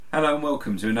Hello and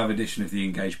welcome to another edition of the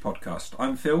Engage podcast.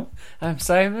 I'm Phil. I'm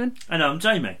Simon. And I'm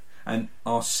Jamie. And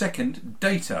our second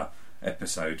data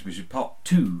episode, which is part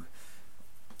 2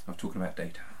 of talking about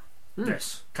data.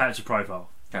 Yes, character profile.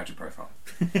 Character profile.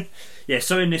 Yeah,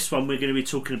 so in this one we're going to be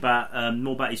talking about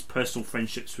more about his personal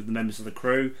friendships with the members of the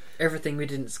crew. Everything we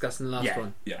didn't discuss in the last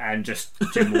one. Yeah. And just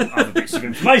general other bits of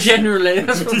information. Generally,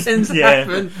 that's what tends to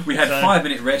happen. We had a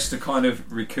 5-minute rest to kind of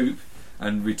recoup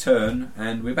and return,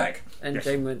 and we're back. And Yes.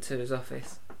 Jane went to his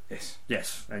office. Yes.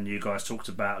 Yes, and you guys talked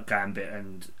about Gambit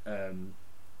and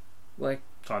Well,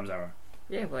 Times Arrow.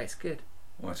 yeah, well, it's good.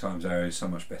 My Times Arrow is so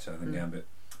much better than Gambit.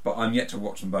 But I'm yet to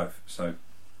watch them both, so...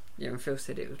 Yeah, and Phil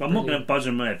said it was But I'm not going to brilliant. budge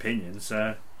on my opinion,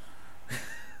 so...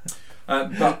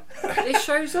 But It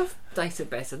shows off data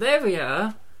better. There we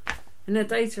are. In the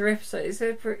data episode, it's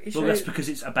a pretty Well, that's because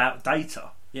it's about data,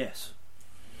 yes.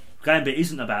 Gambit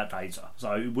isn't about data,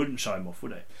 so it wouldn't show him off,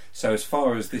 would it? so as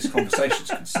far as this conversation's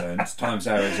concerned, Times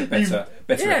Arrow is a better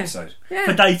Yeah. episode. Yeah,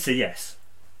 For data, yes.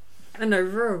 and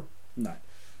overall. No.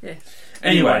 Yeah.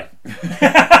 Anyway.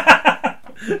 I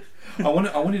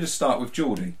wanted to start with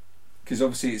Geordie, because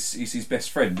obviously it's his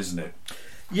best friend, isn't it?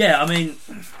 Yeah, I mean...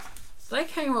 They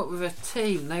came up with a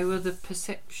team. They were the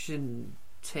perception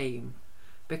team.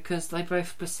 Because they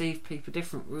both perceive people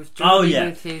different. With Geordie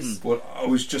with his... Well, I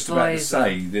was just about to Visor.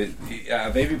 say that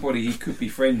out of everybody he could be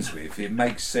friends with, it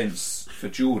makes sense for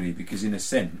Geordie because, in a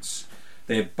sense,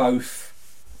 they both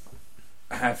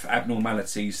have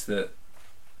abnormalities that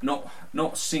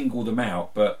not single them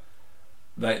out, but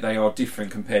they are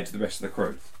different compared to the rest of the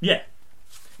crew. Yeah.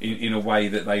 In a way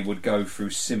that they would go through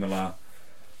similar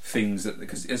things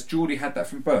because as Geordie had that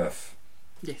from birth.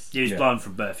 Yes. He was Yeah. blind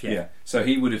from birth, yeah. So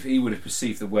he would have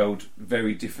perceived the world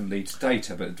very differently to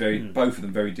Data, but both of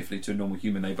them very differently to a normal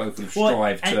human. They both would have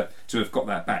strived to have got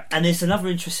that back. And there's another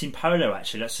interesting parallel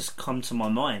actually that's just come to my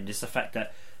mind is the fact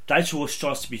that Data always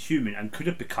strives to be human and could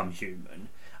have become human.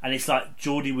 And it's like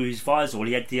Geordie with his visor,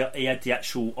 he had the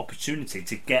actual opportunity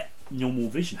to get normal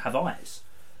vision, have eyes.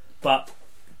 But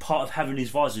part of having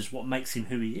his visor is what makes him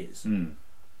who he is.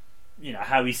 You know,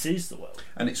 how he sees the world.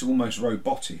 And it's almost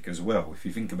robotic as well, if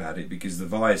you think about it, because the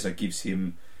visor gives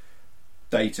him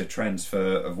data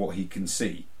transfer of what he can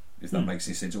see, if that makes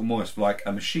any sense. Almost like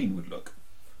a machine would look.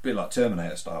 A bit like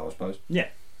Terminator style, I suppose. Yeah,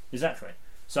 exactly.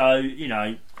 So, you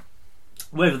know,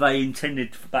 whether they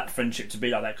intended that friendship to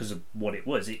be like that because of what it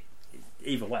was,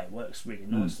 either way, it works really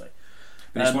nicely.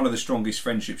 But it's one of the strongest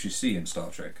friendships you see in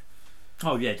Star Trek.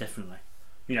 Oh, yeah, definitely.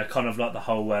 You know, kind of like the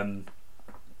whole...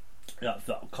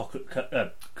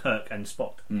 Kirk and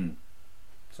Spock.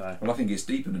 So, Well, I think it's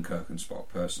deeper than Kirk and Spock,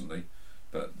 personally,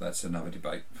 but that's another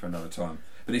debate for another time.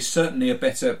 But it's certainly a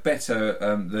better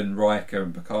than Riker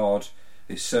and Picard.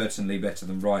 It's certainly better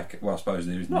than Riker. Well, I suppose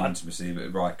there is no intimacy,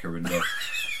 but Riker and...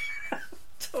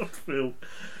 don't feel...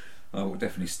 I will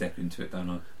definitely step into it,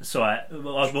 don't I? Sorry,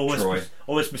 I've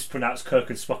always mispronounced Kirk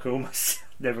and Spock almost.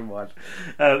 Never mind.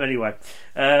 Anyway.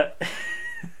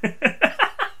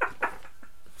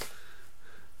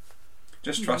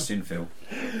 Just trust in Phil.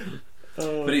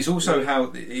 But it's also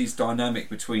how his dynamic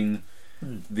between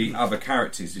the other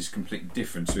characters is completely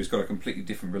different. So he's got a completely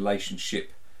different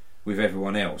relationship with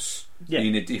everyone else. Yeah.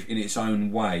 In its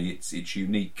own way, it's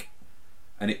unique,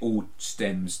 and it all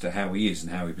stems to how he is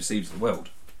and how he perceives the world.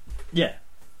 Yeah.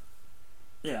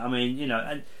 Yeah, I mean, you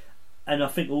know, and I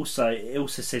think also it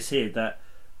also says here that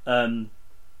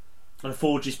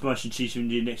Forge's promotion to Chief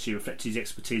Engineer next year reflected his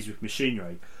expertise with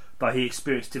machinery, but he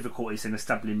experienced difficulties in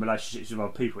establishing relationships with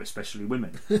other people, especially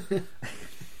women.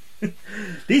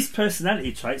 These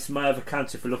personality traits may have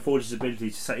accounted for LaForge's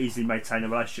ability to so easily maintain a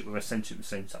relationship with a sentient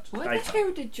machine such as Where the Data.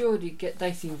 hell did Geordie get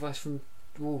dating advice from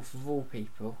Dwarf of all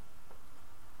people?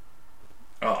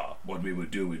 What we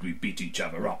would do is we beat each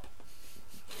other up.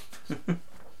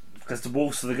 Because the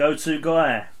Wolf's the go-to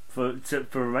guy for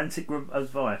romantic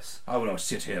advice. I will not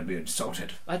sit here and be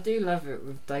insulted. I do love it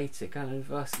with Data, kind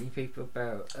of asking people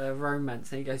about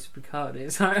romance, and he goes to Picard.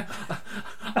 It's like,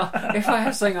 if I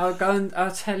have something, I'll go and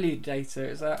I'll tell you, Data.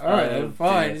 It's like, alright, then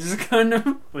fine. It's just kind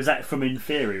of. Was that from In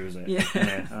Theory, was it?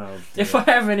 Yeah. Oh, If I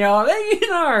have any, I'll let you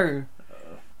know.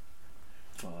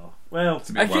 oh. Well,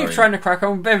 I keep trying to crack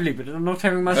on with Beverly, but I'm not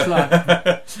having much luck.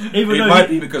 even It though might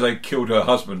be because I killed her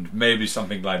husband. Maybe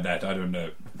something like that. I don't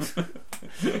know.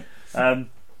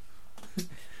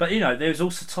 But you know, there was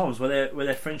also times where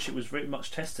their friendship was very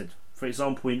much tested. For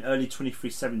example, in early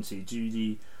 2370,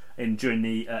 during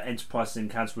the Enterprise's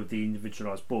encounter with the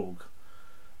individualised Borg.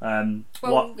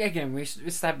 Again, we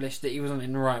established that he wasn't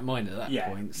in the right mind at that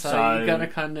point, so you got to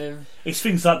kind of. It's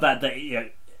things like that you know,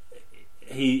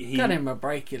 he cut him a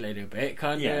break a little bit,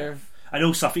 kind of. And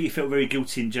also, I think he felt very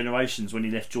guilty in Generations when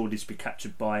he left Geordie to be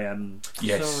captured by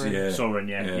Soren.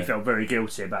 Yeah, he felt very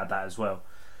guilty about that as well.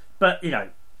 But you know,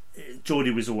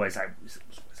 Geordie was always able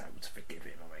to forgive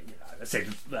him. I mean, you know, I said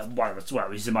one of the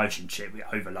his emotion chip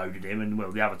overloaded him, and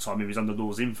the other time he was under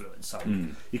Law's influence, so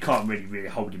you can't really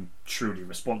hold him truly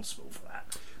responsible for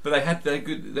that. But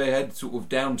they had sort of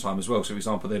downtime as well. So, for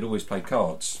example, they'd always play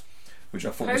cards, which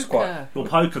I thought was quite. Well,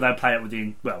 poker they play it with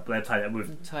they play it with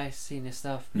entire senior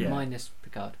stuff minus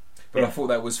Picard. But I thought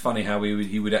that was funny how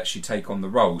he would actually take on the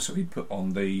role. So he'd put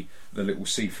on the little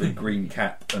see-through green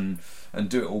cap and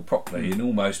do it all properly and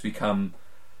almost become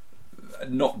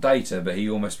not Data, but he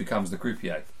almost becomes the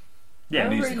croupier. Yeah, I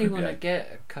really want to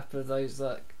get a couple of those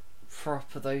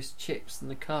those chips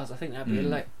and the cards. I think that'd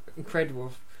be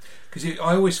incredible. Because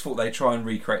I always thought they'd try and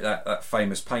recreate that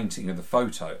famous painting of the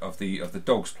photo of the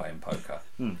dogs playing poker.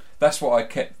 That's what I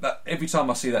kept. Every time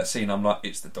I see that scene, I'm like,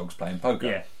 it's the dogs playing poker.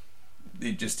 Yeah.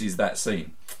 It just is that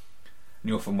scene. And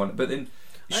you often wonder, but then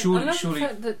I love the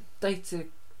fact that Data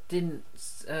didn't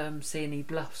see any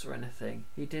bluffs or anything.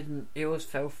 He didn't. He always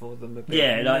fell for them a bit.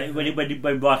 Yeah, like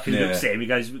when Riker looks at him, he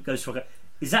goes for.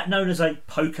 Is that known as a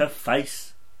poker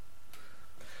face?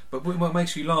 But what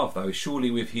makes you laugh though is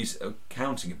surely with his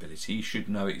accounting ability, he should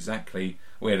know exactly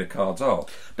where the cards are.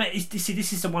 But this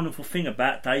is the wonderful thing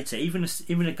about Data. Even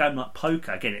a game like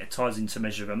poker, again, it ties into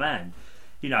Measure of a Man.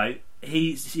 You know,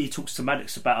 he talks to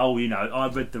Maddox about, I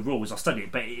read the rules, I studied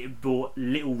it, but it brought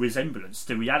little resemblance.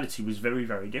 The reality was very,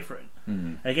 very different.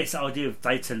 And I guess the idea of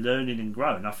Data learning and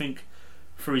growing, I think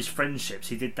through his friendships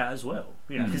he did that as well.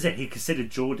 You know, because he considered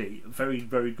Geordie a very,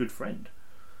 very good friend.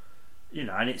 You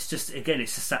know, and it's just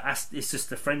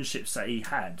the friendships that he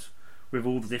had with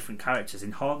all the different characters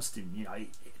enhanced him. You know,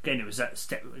 again, it was that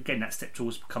step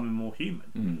towards becoming more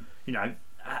human. You know,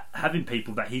 having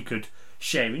people that he could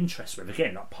share interests with,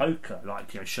 again, like poker, like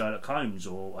Sherlock Holmes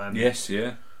or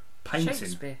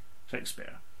painting,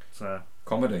 Shakespeare. So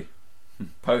comedy,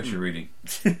 poetry reading,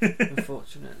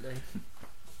 unfortunately.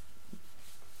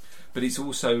 But it's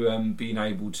also being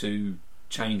able to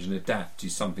change and adapt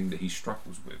is something that he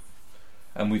struggles with.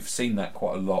 And we've seen that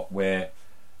quite a lot where,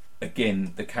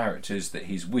 again, the characters that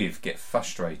he's with get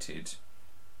frustrated,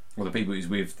 or the people he's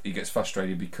with, he gets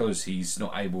frustrated because he's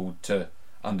not able to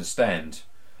understand.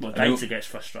 Well, Data gets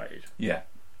frustrated. Yeah.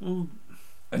 And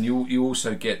you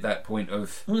also get that point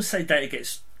of... I wouldn't say Data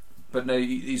gets... But no,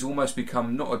 he's almost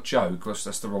become, not a joke, because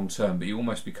that's the wrong term, but he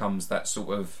almost becomes that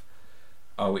sort of,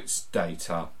 it's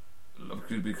Data.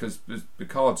 Because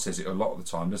Picard says it a lot of the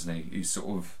time, doesn't he? He's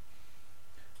sort of...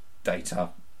 Data.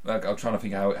 I'm trying to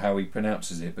think how he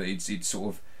pronounces it, but it's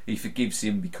sort of he forgives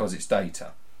him because it's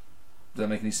Data. Does that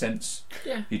make any sense?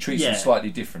 Yeah. He treats him slightly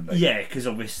differently. Yeah, because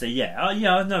obviously, I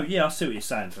know. Yeah, I see what you're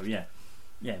saying. Phil. Yeah.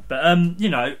 But I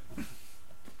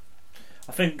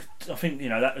think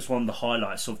that was one of the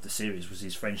highlights of the series was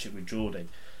his friendship with Geordie,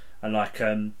 and I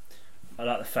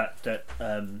like the fact that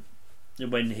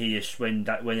when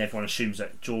everyone assumes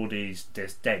that Geordie's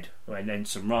dead when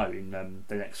Ensign Rowe in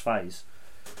the next phase.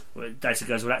 Data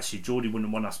goes, well, actually, Geordie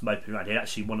wouldn't want us moping around. He'd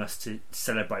actually want us to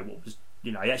celebrate what was,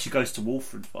 he actually goes to Wolf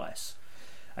for advice.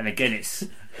 And again, it's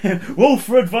Wolf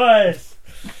for advice,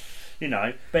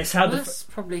 but it's how that's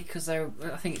probably because I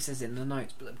think it says it in the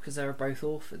notes, but because they were both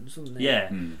orphans, wasn't it?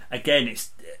 Yeah. Again,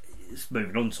 it's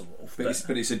moving on to Wolf,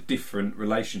 but it's a different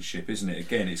relationship, isn't it?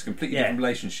 Again, it's a completely different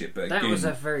relationship. But that was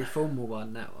a very formal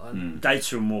one. That one.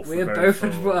 Data and Wolf. We're both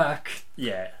at work.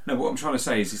 Yeah. No, what I'm trying to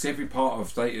say is, it's every part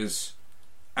of Data's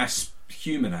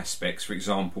human aspects. For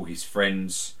example, his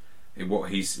friends, what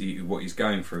he's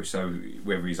going through. So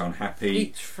whether he's unhappy,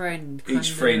 each friend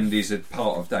is a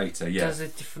part of Data. Yeah, does a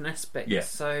different aspect. Yeah,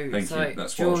 so thank you. Like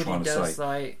that's what I was Geordie trying to does say.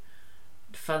 Like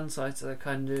the fun sides are the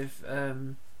kind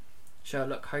of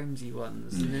Sherlock Holmesy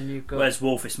ones, and then you've got. Whereas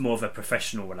Wolf, it's more of a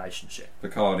professional relationship.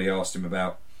 Picard, he asked him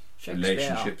about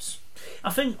relationships. I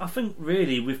think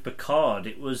really with Picard,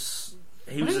 it was.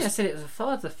 I said it was a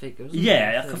father figure, wasn't it?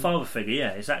 Yeah, like a father figure,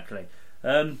 yeah, exactly.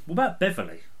 What about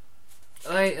Beverly?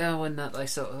 When they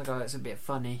sort of go, it's a bit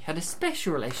funny. Had a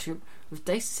special relationship with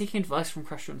Data seeking advice from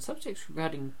Crusher on subjects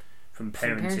regarding from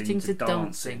parenting to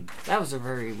dancing. That was a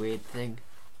very weird thing.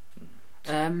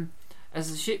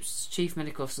 As the ship's chief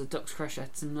medical officer, Dr. Crusher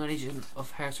had some knowledge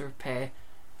of how to repair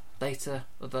Data,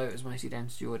 although it was mostly down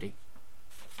to Geordie.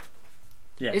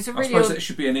 Yeah. It's a really I suppose that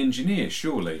should be an engineer,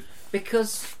 surely.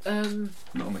 Because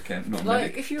not a mechanic, not a like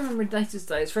medic. if you remember Data's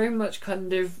Day, it's very much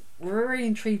kind of we're very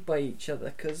intrigued by each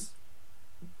other because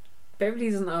Beverly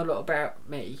doesn't know a lot about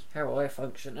me, how I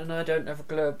function, and I don't have a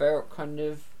clue about kind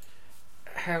of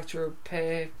how to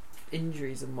repair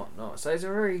injuries and whatnot. So it's a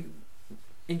very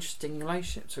interesting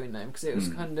relationship between them because it was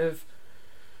kind of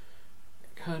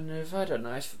kind of, I don't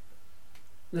know, if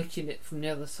looking at it from the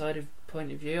other side of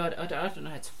point of view, I don't know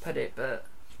how to put it, but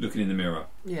Looking in the mirror.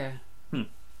 yeah.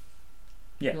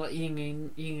 Yeah. Like yin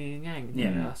and yang.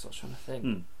 Yeah. That's what I'm trying to think.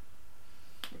 Mm.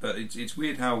 But it's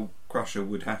weird how Crusher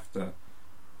would have to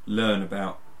learn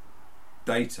about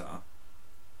Data.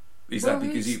 Is Well, that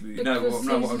because he's- he? because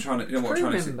What he's I'm trying to. a what I'm crew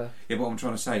trying to say. member. Yeah, what I'm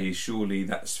trying to say is surely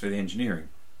that's for the engineering.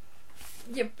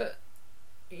 Yeah, but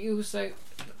you also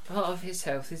part of his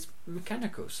health is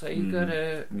mechanical, so you've Mm. got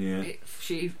to.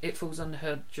 Yeah. It falls under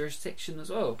her jurisdiction as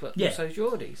well, but Yeah. also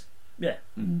Geordie's. Yeah.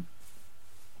 Mm.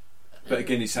 But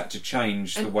again, it's had to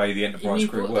change the and- way the And Enterprise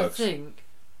you've crew got works. to think,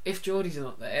 if Geordie's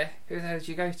not there, who the hell do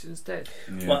you go to instead?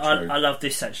 Yeah, Well, true. I love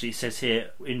this actually. It says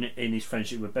here in his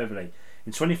friendship with Beverly.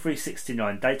 In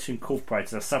 2369, Data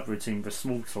incorporated a subroutine for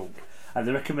small talk. At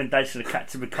the recommendation of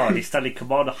Captain Picard, he studied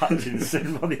Commander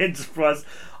Hutchinson on the Enterprise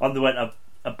underwent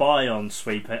a Bion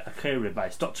sweep at a courier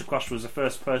base. Dr. Crusher was the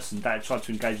first person Data tried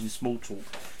to engage in small talk,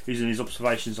 using his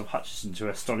observations of Hutchinson to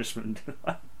her astonishment and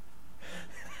delight.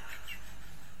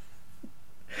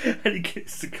 And he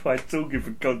gets the guy talking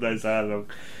for God knows how long.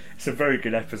 It's a very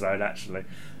good episode, actually.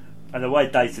 And the way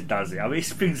Data does it, I mean,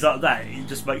 it's things like that, it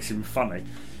just makes him funny.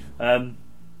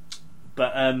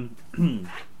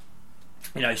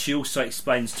 You know, she also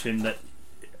explains to him that,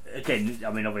 again,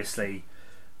 I mean, obviously,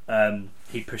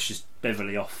 he pushes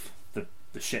Beverly off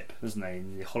the ship, doesn't he,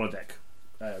 in the holodeck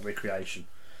recreation,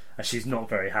 and she's not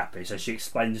very happy. So she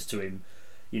explains to him,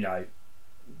 you know,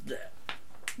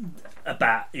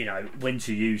 about, you know, when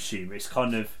to use humour. It's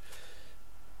kind of,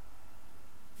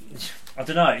 I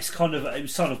don't know. It was kind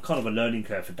of a learning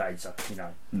curve for Data, you know.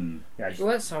 Mm. Yeah. Well,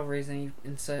 that's the whole reason he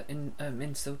installed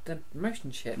the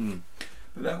motion chip. Mm.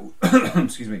 But that,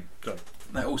 excuse me. Sorry.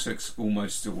 That also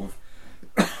almost sort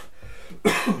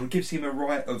of gives him a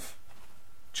right of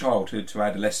childhood to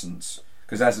adolescence.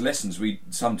 Because as adolescents, we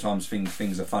sometimes think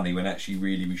things are funny when actually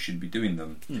really we should be doing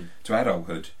them to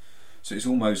adulthood. So it's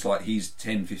almost like he's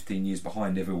 10, 15 years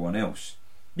behind everyone else.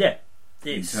 Yeah,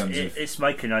 In terms of- it's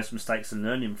making those mistakes and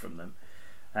learning from them.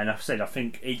 And I've said I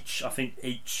think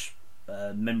each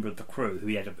member of the crew who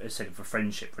he had a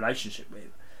friendship relationship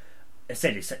with,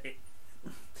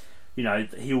 you know,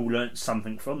 he all learnt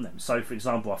something from them. So, for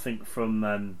example, I think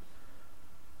from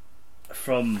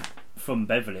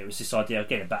Beverly, it was this idea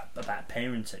again about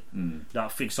parenting. Mm.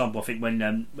 Like, for example, I think when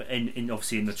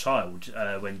obviously in The Child,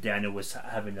 when Daniel was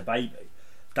having the baby,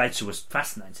 Data was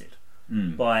fascinated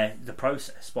by the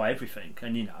process, by everything,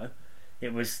 and you know,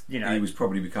 it was, you know, He was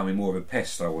probably becoming more of a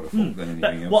pest, I would have thought, than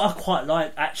but anything else. what I quite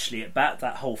like actually about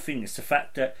that whole thing is the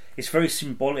fact that it's very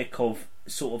symbolic of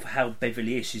sort of how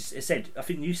Beverly is. She's said, I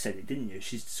think you said it, didn't you?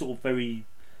 She's sort of very,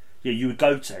 yeah, you would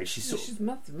go to her. She's sort of, She's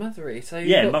mothery. So you've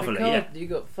Yeah, got motherly, Picard, yeah. you've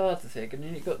got father figure, and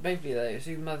then you've got Beverly there,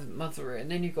 who's mothery,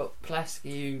 and then you've got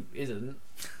Pulaski, who isn't.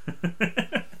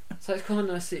 So it's kind of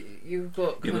nice that you've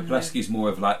got Yeah, but kind Pulaski's more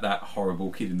of like that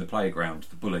horrible kid in the playground,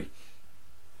 the bully.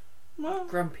 of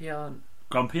grumpy aunt.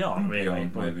 grumpy aunt, Grumpy really,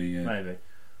 aunt, maybe, yeah. maybe.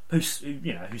 Who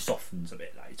softens a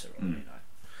bit later on, Mm. you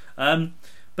know.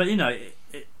 But you know,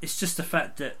 it's just the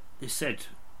fact that it said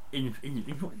in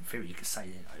what theory you could say,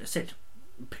 you know, it said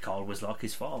Picard was like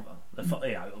his father. You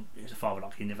know, he was a father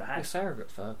like he never Well, had.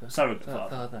 surrogate father. Surrogate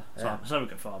father. Yeah.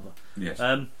 Surrogate father. Yes.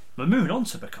 But moving on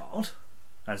to Picard,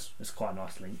 that's quite a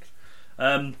nice link.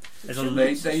 There's Should, a-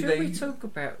 we, They- should we talk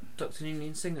about Dr.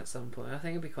 Union Singh at some point? I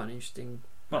think it'd be quite an interesting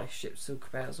What? relationship to talk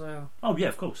about as well. Oh yeah,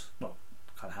 of course. Well,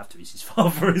 kind of have to. He's his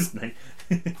father, isn't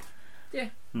he?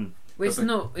 Well, it's But-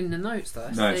 not in the notes though.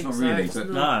 that's No, the it's thing, not so really, it's but-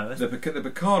 not- No, The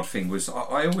Picard thing was,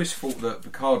 I always thought that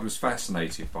Picard was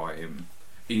fascinated by him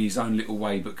in his own little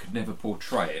way, but could never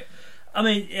portray it. I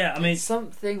mean, yeah, I mean, It's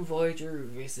something Voyager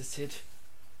revisited.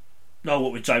 no,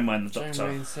 what with Janeway and the Doctor?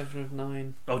 Janeway 7 of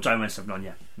 9. Oh, Janeway 7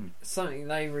 yeah. Something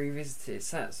they revisited. It's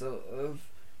that sort of,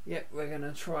 yep, we're going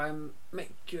to try and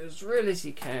make you as real as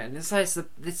you can. It's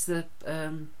the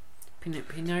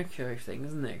Pinocchio thing,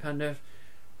 isn't it? Kind of,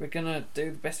 we're going to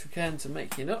do the best we can to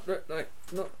make you not look like,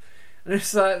 not. And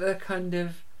it's like the kind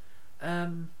of,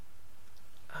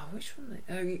 which one?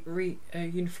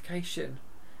 Unification.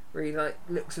 Where he like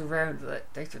looks around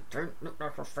like, Data, don't look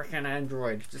like a freaking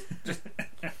android. Just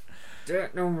do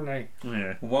it normally.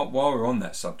 Yeah. While we're on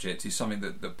that subject, is something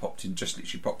that just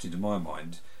literally popped into my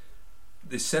mind.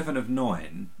 The 7 of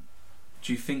 9.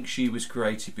 Do you think she was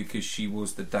created because she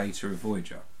was the Data of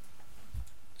Voyager?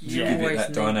 You Yeah. always That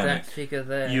need dynamic. that figure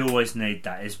there. You always need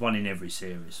that. There's one in every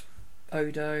series.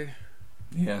 Odo.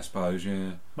 Yeah, I suppose.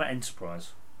 Yeah. What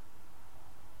Enterprise?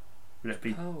 Would it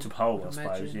be Pole, to Pole, I I'd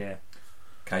suppose, imagine. yeah.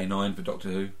 K9 for Doctor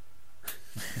Who.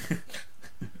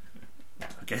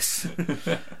 guess.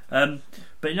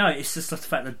 But no, it's just the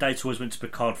fact that Data always went to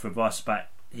Picard for advice about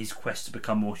his quest to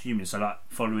become more human. So, like,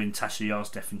 following Tasha Yar's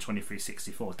death in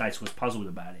 2364, Data was puzzled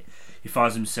about it. He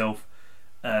finds himself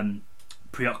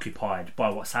preoccupied by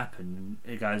what's happened, and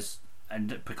he goes,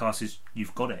 and Picard says,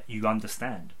 "You've got it. You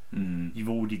understand. You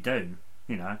already do.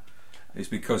 You know." It's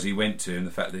because he went to him,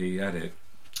 the fact that he had it.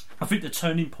 I think the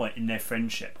turning point in their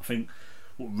friendship, I think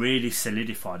what really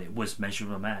solidified it was Measure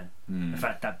of a Man. The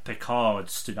fact that Picard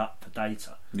stood up for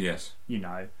Data. Yes. You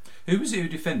know. Who was it who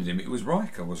defended him? It was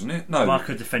Riker, wasn't it? No.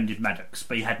 Riker defended Maddox,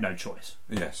 but he had no choice.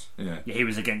 Yes, yeah. Yeah, he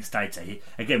was against Data.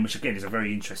 Which is a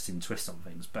very interesting twist on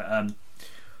things. But,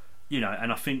 you know,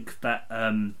 and I think that...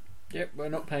 Yep, we're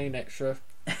not paying extra.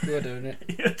 You're doing it.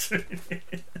 You're doing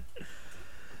it.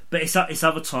 But it's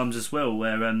other times as well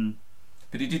where...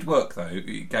 But it did work, though.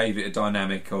 It gave it a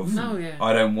dynamic of,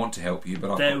 I don't want to help you,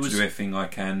 but I've got to do everything I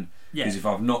can. Because if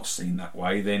I've not seen that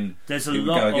way, then it would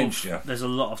go against you. There's a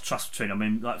lot of trust between. I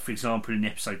mean, like, for example, in the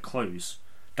episode Clues,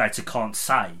 Data can't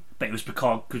say, but it was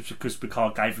because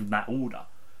Picard gave him that order.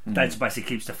 Data basically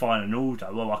keeps defying an order.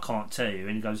 Well, I can't tell you.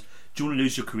 And he goes, "Do you want to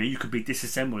lose your career? You could be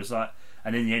disassembled." It's like,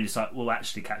 and in the end, it's like, "Well,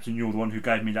 actually, Captain, you're the one who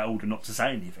gave me that order not to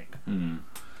say anything."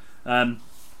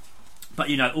 But,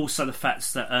 you know, also the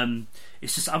fact that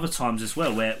it's just other times as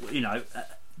well where, you know,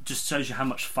 just shows you how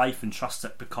much faith and trust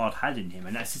that Picard had in him.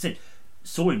 And as I said,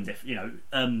 saw him, you know,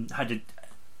 had a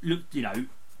look, you know.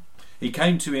 He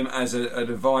came to him as an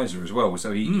advisor as well,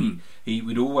 so he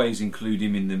would always include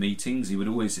him in the meetings. He would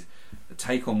always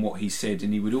take on what he said,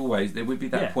 and there would be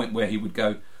that point where he would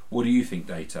go, "What do you think,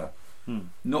 Data?"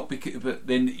 Not because, but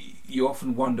then you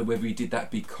often wonder whether he did that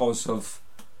because of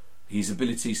his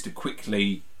abilities to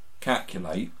quickly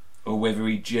calculate, or whether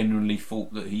he genuinely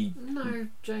thought that he... No,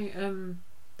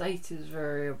 Data is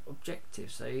very objective,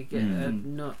 so you get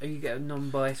a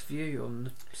non-biased view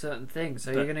on certain things.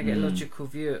 So you're going to get a logical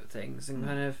view at things and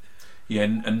kind of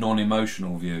a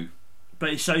non-emotional view.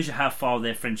 But it shows you how far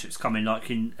their friendships come in.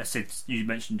 Like I said, you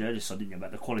mentioned earlier, so didn't you,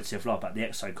 about the quality of life, about the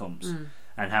exocomps,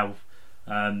 and how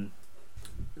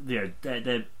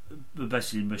they're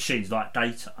basically machines like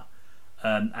Data.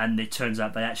 And it turns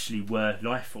out they actually were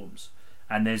life forms.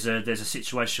 And there's a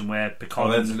situation where Picard...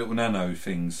 Oh, there's the little nano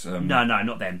things. No,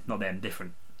 not them,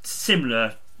 different.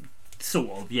 Similar, sort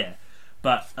of, yeah.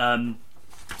 But...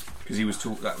 because he was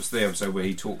that was the episode where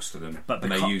he talks to them, but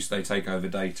and they take over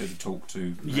Data to talk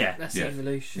to... That's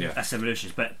evolution. Yeah. That's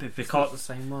evolution. But Picard, the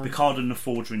same one. Picard and the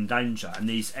Forge are in danger, and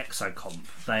these exocomp,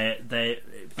 they're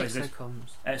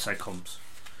exocomps.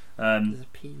 There's a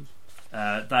P.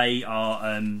 They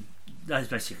are... Those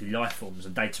basically life forms,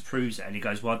 and Data proves it. And he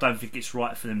goes, "Well, I don't think it's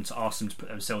right for them to ask them to put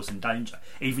themselves in danger,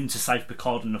 even to save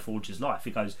Picard and the Forge's life." He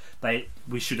goes,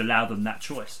 "We should allow them that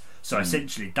choice." So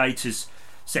essentially, Data's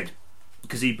said,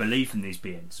 because he believed in these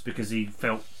beings, because he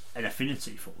felt an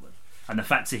affinity for them, and the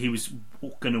fact that he was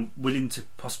willing to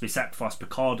possibly sacrifice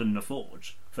Picard and the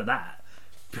Forge for that.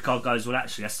 Picard goes, "Well,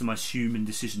 actually, that's the most human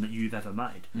decision that you've ever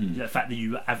made." The fact that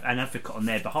you have an advocate on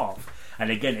their behalf, and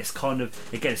again, it's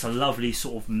a lovely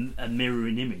sort of a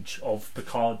mirroring image of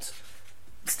Picard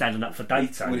standing up for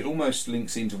Data. Well, it almost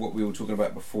links into what we were talking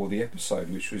about before the episode,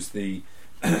 which was the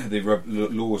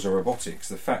laws of robotics.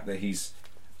 The fact that he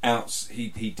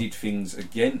did things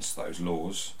against those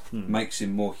laws makes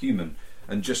him more human.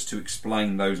 And just to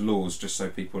explain those laws, just so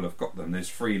people have got them, there's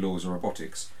 3 laws of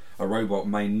robotics. A robot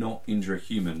may not injure a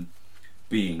human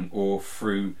being, or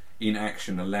through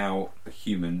inaction allow a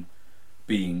human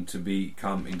being to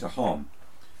come into harm.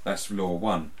 That's law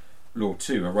 1. Law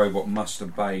 2, a robot must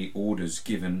obey orders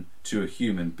given to a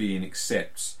human being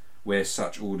except where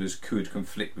such orders could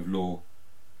conflict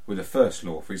with the first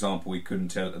law. For example,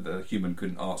 the human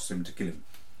couldn't ask him to kill him.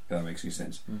 If that makes any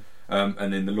sense.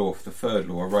 And then the third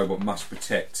law, a robot must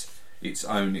protect its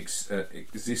own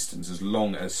existence as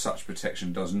long as such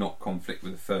protection does not conflict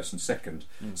with the first and second.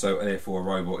 So therefore a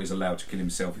robot is allowed to kill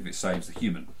himself if it saves the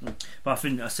human. But I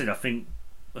think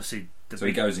so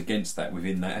he goes against that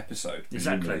within that episode,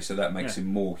 exactly. So that makes him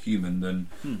more human than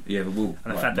he ever will,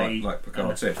 and like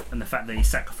Picard said. And the fact that he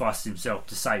sacrificed himself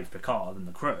to save Picard and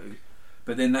the crew.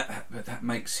 But then that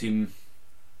makes him...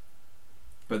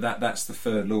 But that's the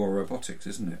third law of robotics,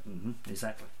 isn't it?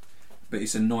 Exactly. But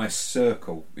it's a nice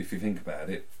circle if you think about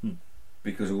it,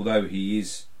 because although he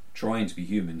is trying to be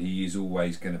human, he is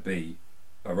always going to be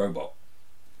a robot.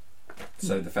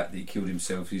 So the fact that he killed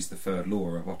himself is the third law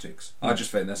of robotics. I just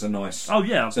think that's a nice. Oh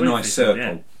yeah, it's a nice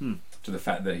circle to the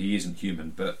fact that he isn't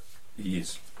human, but he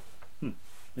is. Exactly.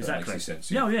 That makes any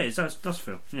sense. Yeah, it does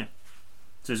feel. Yeah.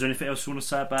 So is there anything else you want to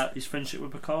say about his friendship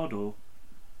with Picard, or?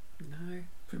 No.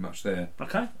 pretty much there.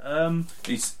 Okay.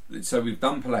 So we've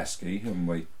done Pulaski, haven't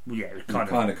we? Yeah, We've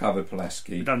kind of covered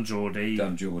Pulaski. We've done Geordie.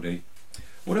 Done Geordie.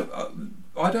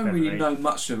 I don't really know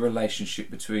much of the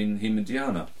relationship between him and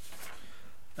Diana.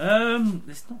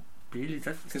 It's not really,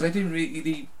 because they didn't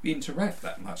really interact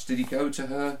that much. Did he go to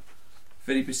her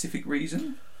for any specific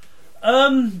reason?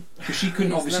 Because she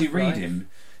couldn't obviously read him.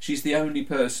 She's the only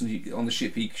person on the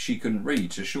ship she couldn't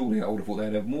read. So surely I would have thought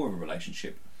they'd have more of a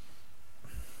relationship.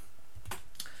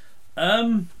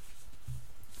 I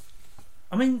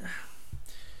mean,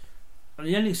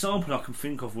 the only example I can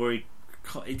think of where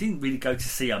he didn't really go to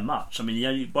see her much. I mean, the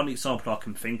only one example I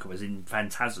can think of is in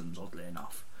Phantasms, oddly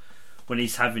enough, when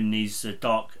he's having these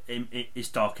dark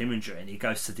imagery and he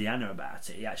goes to Deanna about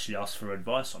it. He actually asks for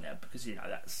advice on it because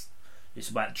it's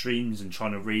about dreams and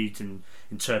trying to read and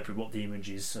interpret what the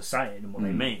images are saying and what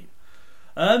they mean.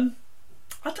 I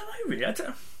don't know really. I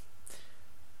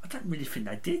don't really think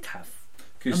they did have.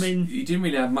 Because he didn't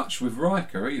really have much with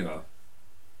Riker either.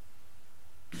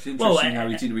 It's interesting how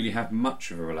he didn't really have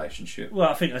much of a relationship. Well,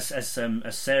 I think as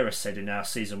Sarah said in our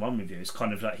season 1 review, it's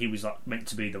kind of like he was like meant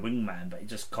to be the wingman, but it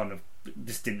just kind of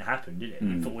didn't happen, did it?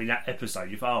 You thought in that episode,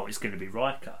 you thought, it's going to be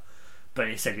Riker, but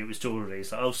it said it was Geordie.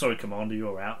 It's like, oh, sorry, Commander,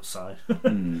 you're out. So,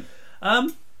 no,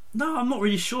 I'm not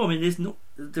really sure. I mean,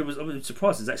 I'm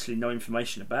surprised there's actually no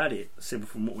information about it, simple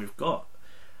from what we've got.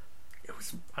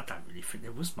 I don't really think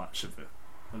there was much of a.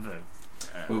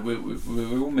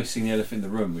 We're all missing the elephant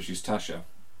in the room, which is Tasha.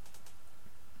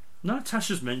 No,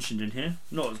 Tasha's mentioned in here.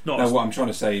 Not. No, what I'm trying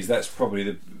to say is that's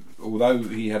probably although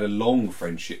he had a long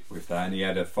friendship with that, and he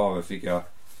had a father figure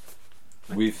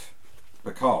with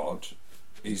Picard,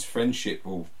 his friendship,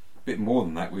 or a bit more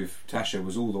than that, with Tasha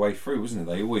was all the way through, wasn't it?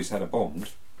 They always had a bond.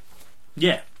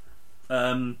 Yeah.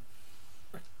 I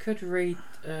could read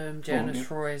Janice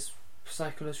Roy's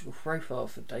psychological profile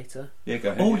for Data. Yeah,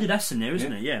 go ahead. Oh, yeah, that's in there,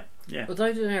 isn't it? Yeah.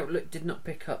 Although the Outlook did not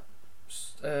pick up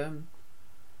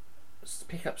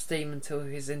steam until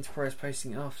his Enterprise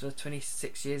posting after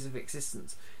 26 years of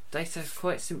existence, Data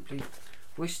quite simply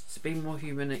wished to be more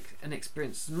human and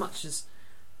experience as much as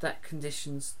that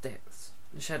condition's depths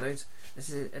and shadows as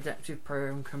his adaptive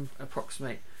program can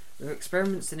approximate. There are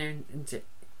experiments in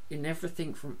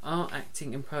everything from art,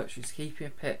 acting and poetry to keeping a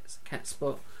pet cat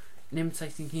spot and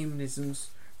imitating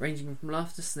humanisms ranging from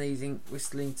laughter, sneezing,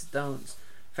 whistling to dance,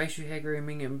 facial hair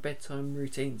grooming and bedtime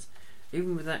routines.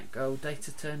 Even with that goal,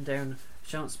 Data turned down a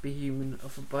chance to be human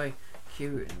offered by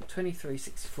Q in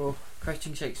 2364,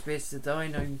 quoting Shakespeare's "To die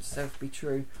known self be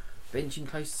true," but inching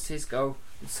closer to his goal,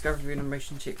 the discovery of an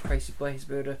emotion chip created by his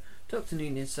builder, Dr.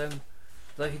 Nunez.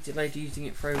 Though he delayed using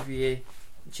it for over a year,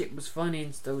 the chip was finally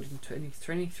installed in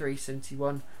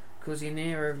 2371, causing an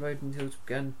air overload until it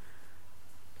began.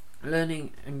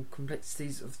 Learning and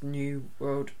complexities of the new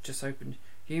world just opened.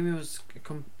 Human was a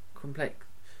complex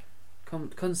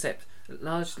concept that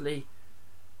largely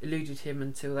eluded him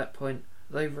until that point,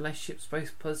 though relationships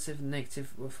both positive and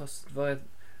negative were fostered via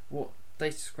what they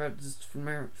described as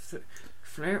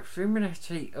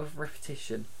familiarity of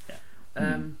repetition.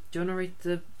 Yeah. Do you want to read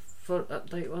the full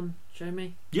update one,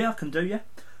 Jamie? Yeah, I can do, yeah.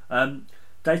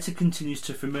 Data continues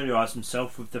to familiarise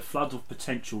himself with the flood of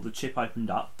potential the chip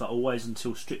opened up, but always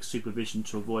until strict supervision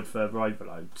to avoid further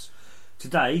overloads.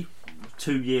 Today,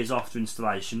 2 years after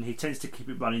installation, he tends to keep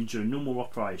it running during normal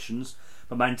operations,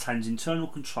 but maintains internal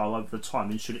control over the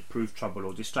timing should it prove trouble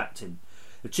or distracting.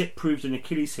 The chip proved an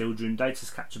Achilles heel during Data's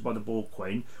capture by the Borg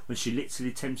Queen, when she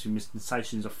literally tempted him with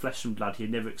sensations of flesh and blood he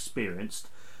had never experienced,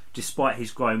 despite his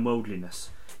growing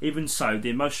worldliness. Even so,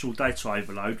 the emotional data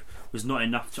overload was not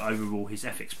enough to overrule his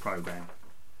ethics program.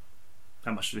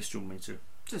 How much of this do you want me to?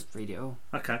 Just read it all.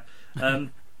 Okay.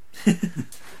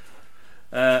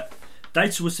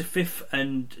 Data was the fifth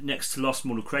and next to last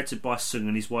model created by Sung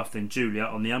and his wife then Julia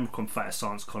on the Omicron Theta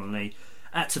Science Colony,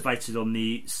 activated on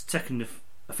the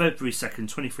February 2nd,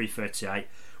 2338,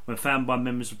 when found by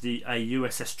members of the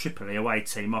USS Tripoli away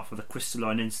team after the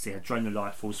crystalline entity had drained the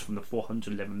life force from the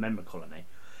 411 member colony.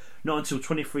 Not until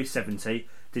 2370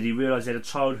 did he realise he had a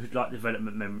childhood-like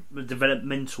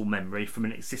developmental memory from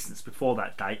an existence before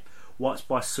that date, wiped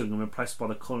by Sung and replaced by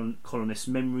the colonists'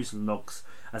 memories and logs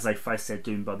as they faced their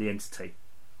doom by the entity.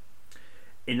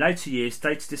 In later years,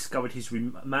 Data discovered his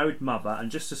married mother and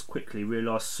just as quickly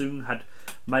realised Sung had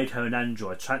made her an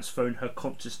android, transferring her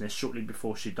consciousness shortly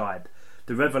before she died.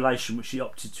 The revelation which he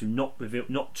opted to not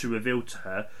to reveal to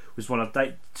her was one of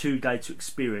two Data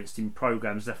experienced in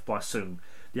programs left by Sung,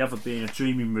 the other being a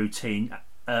dreaming routine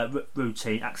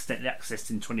accidentally accessed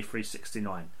in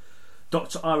 2369.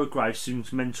 Dr. Ira Graves,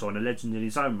 Sung's mentor and a legend in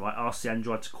his own right, asked the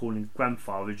android to call him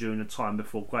grandfather during a time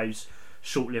before Graves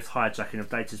short-lived hijacking of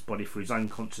Data's body for his own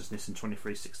consciousness in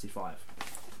 2365.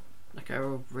 Okay,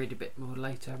 I'll read a bit more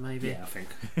later, maybe. Yeah, I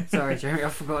think. Sorry, Jeremy, I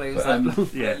forgot it was But, that long.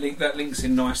 Yeah. that links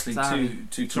in nicely Sorry.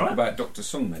 to talk Right. about Dr.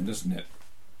 Sung then, doesn't it?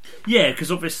 Yeah,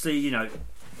 because obviously, you know,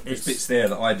 There's bits there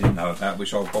that I didn't know about,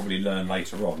 which I'll probably learn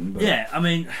later on. But yeah, I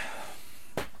mean,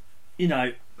 you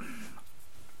know,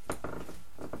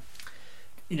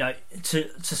 to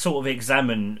sort of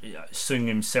examine Sung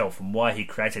himself and why he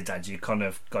created that, you kind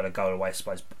of got to go away, I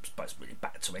suppose really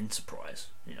back to Enterprise.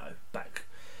 You know, back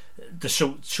the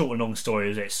short and long story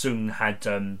is that Sung had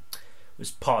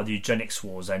was part of the eugenics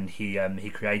wars, and he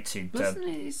created. Wasn't it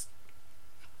his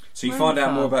so you find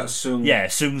out more about Sung. Yeah,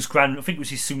 Sung's I think it was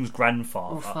his Sung's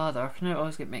grandfather. or father? I can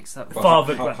always get mixed up. But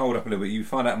Father- hold up a little bit. You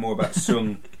find out more about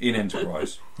Sung in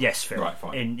Enterprise. Yes, Phil. Right,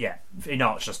 fine. In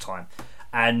Archer's time,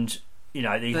 and you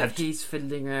know they But have he's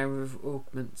fiddling around with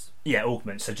augments.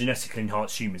 augments, so genetically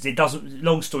enhanced humans. It doesn't.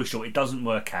 Long story short, it doesn't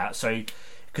work out. So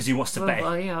because he wants to better,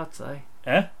 Well, yeah, I'd say.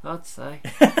 eh? I'd say.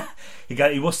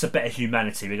 He wants to better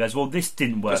humanity. He goes, well, this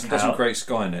didn't work Doesn't out. create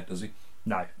Skynet, does he?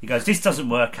 No, he goes, this doesn't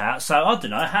work out. So I don't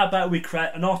know. How about we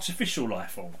create an artificial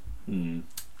life form? Hmm.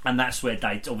 And that's where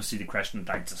Data, obviously, the creation of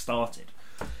Data started.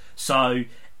 So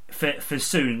for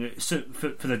Sung, for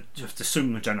the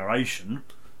Sung generation,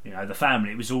 you know, the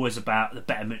family, it was always about the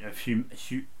betterment of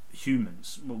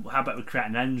humans. Well, how about we create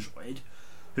an android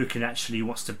who can actually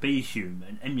wants to be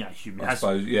human, emulate human? I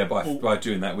suppose, yeah. By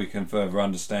doing that, we can further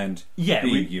understand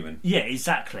being human. Yeah,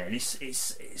 exactly. And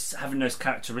it's having those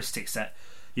characteristics that,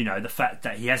 you know, the fact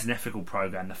that he has an ethical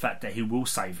program, the fact that he will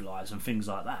save lives and things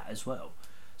like that as well.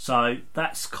 So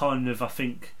that's kind of, I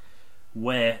think,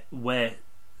 where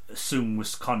Sung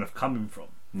was kind of coming from.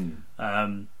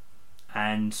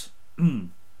 And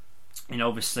you know,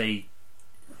 obviously,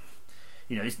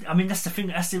 you know, I mean, that's the thing.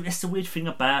 That's the weird thing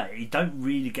about it. You don't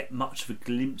really get much of a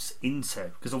glimpse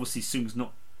into, because obviously Sung's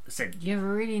not said. You have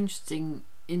really interesting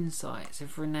insights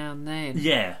every now and then.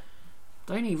 Yeah,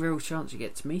 The only real chance you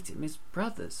get to meet him is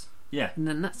brothers, yeah. and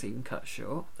then that's even cut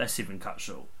short. That's even cut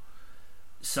short.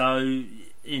 So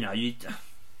you know,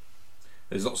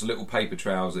 There's lots of little paper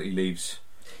trails that he leaves.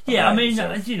 yeah. I about mean,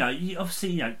 himself.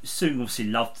 you know, Sung obviously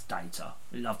loved Data.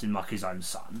 He loved him like his own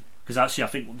son. Because actually, I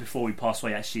think before he passed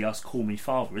away, actually asked, "Call me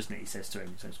father," isn't it? He says to him,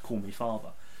 he says, "Call me father."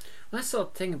 That's the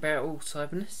odd thing about all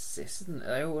cyberneticists, isn't it?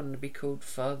 They all want to be called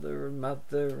father and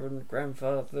mother and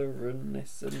grandfather and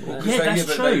this and Well, that. 'cause Yeah, that's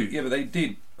but true. But they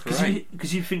did create.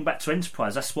 Because you think back to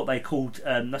Enterprise, that's what they called.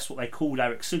 That's what they called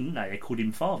Eric Sung, didn't they? They called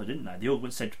him father, didn't they? The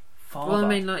augment said father. Well, I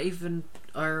mean, like even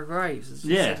Ira Graves, as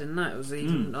you Yeah. said in that, was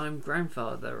even I'm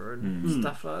grandfather and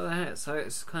stuff like that. So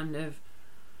it's kind of,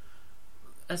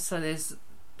 so they're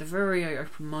very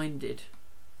open-minded,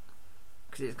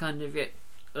 because it's kind of I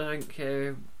don't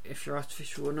care if you're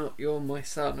artificial or not. You're my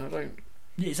son. I don't.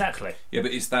 Yeah, exactly. Yeah,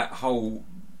 but it's that whole.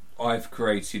 I've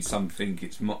created something.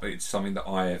 It's something that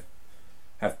I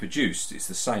have produced. It's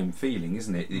the same feeling,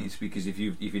 isn't it? It's because if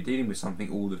you're dealing with something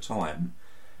all the time,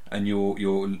 and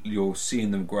you're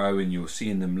seeing them grow and you're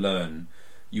seeing them learn,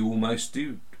 you almost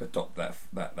do adopt that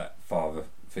father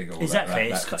figure, or Exactly.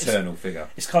 that paternal figure.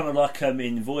 It's kind of like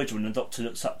in Voyager when the Doctor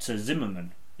looks up to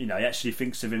Zimmerman. You know, he actually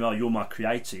thinks of him. Oh, you're my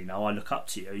creator. You know, I look up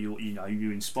to you.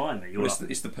 You inspire me. You're Well,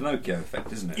 like, it's the Pinocchio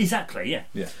effect, isn't it? exactly. Yeah.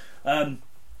 Yeah.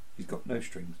 He's got no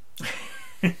strings.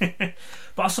 But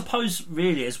I suppose,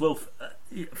 really, as well,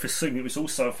 for Sung, it was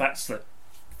also a fact that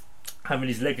having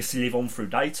his legacy live on through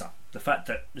Data, the fact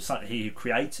that it's something he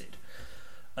created,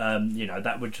 you know,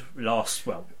 that would last,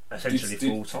 well, essentially for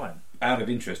all time. Out of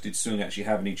interest, did Sung actually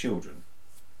have any children?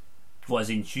 Was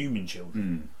in human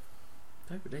children.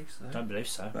 Don't believe so. Don't believe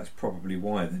so. That's probably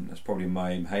why. Then that's probably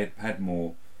why he had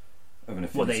more of an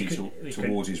Well, affinity he could-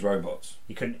 towards his robots.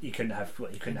 You couldn't have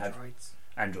Androids.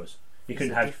 androids. You There's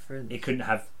couldn't a have. difference.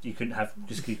 You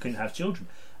couldn't have children.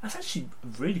 That's actually a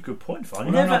really good point for.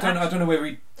 Well, I don't know whether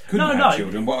he couldn't No, have no.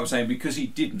 children. What I'm saying, because he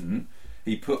didn't,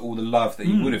 he put all the love that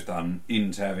he would have done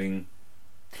into having.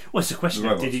 Well, it's a question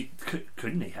The of robots.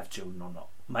 couldn't he have children or not?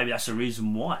 Maybe that's the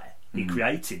reason why he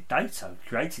created Data,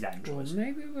 created Well, androids.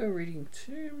 maybe we're reading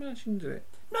too much into it.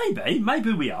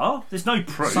 Maybe we are. There's no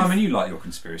proof. Simon, you like your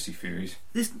conspiracy theories.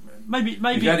 Maybe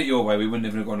If you had it your way, we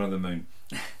wouldn't have gone on the moon.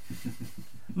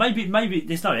 maybe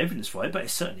there's no evidence for it, but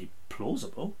it's certainly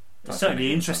plausible. It's I certainly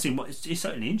think interesting. It's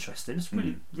certainly interesting. It's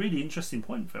a really interesting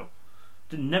point, Phil.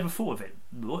 Never thought of it.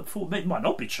 Thought it might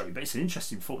not be true, but it's an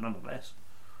interesting thought nonetheless.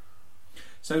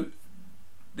 So,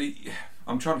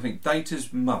 I'm trying to think.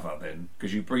 Data's mother, then,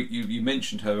 because you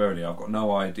mentioned her earlier. I've got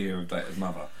no idea of Data's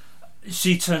mother.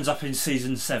 She turns up in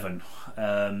season 7.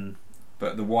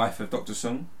 But the wife of Dr.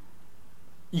 Sung.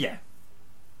 Yeah.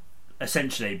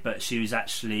 essentially, but she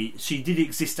did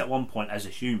exist at one point as a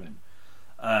human,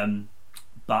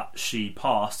 but she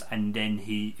passed, and then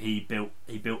he built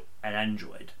an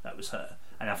android that was her,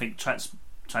 and I think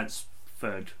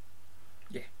transferred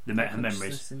her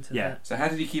memories. Yeah. That. So how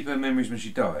did he keep her memories when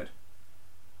she died?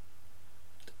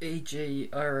 E.g.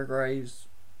 Ira Graves,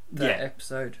 that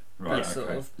episode. Right. That sort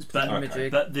Okay. of But, imagery.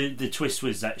 but the twist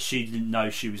was that she didn't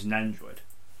know she was an android.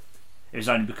 It was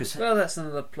only because Well, that's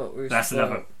another plot. that's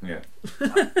another. Yeah.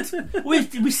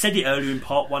 We said it earlier in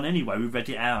part 1 anyway. We read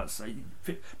it out. So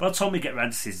by the time we get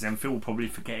around to season, Phil will probably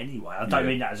forget anyway. I don't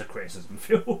mean that as a criticism,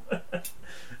 Phil.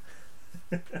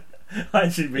 I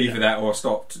actually mean Either that or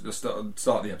start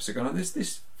the episode going,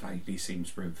 this vaguely seems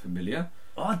familiar.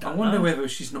 I I wonder whether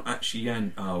she's not actually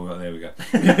oh well, there we go.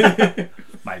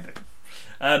 maybe.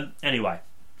 Anyway,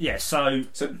 yeah. So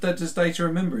Does Data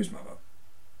remember his mother?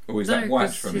 Or is that no,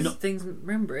 wiped because from his him? things.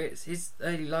 Remember, it's his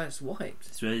early life's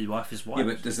wiped. his wife is white.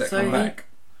 Yeah, but does that So come he- back?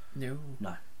 No,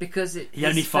 No. because He his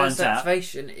only finds first out-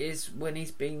 activation is when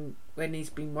he's been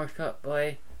woke up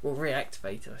by, well,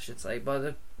 reactivated, I should say, by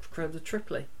the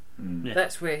Tripoli. Mm. Yeah.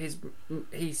 That's where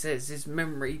he says his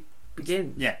memory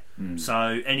begins. Yeah. Mm.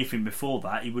 So anything before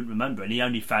that, he wouldn't remember, and he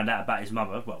only found out about his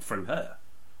mother through her.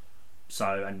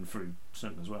 So and through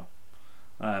Snook as well.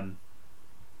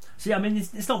 So yeah, I mean,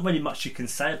 there's not really much you can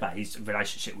say about his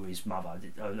relationship with his mother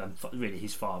and really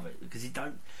his father, because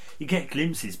you get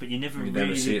glimpses, but you never You really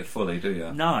never see it fully, do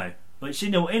you? No, but it's,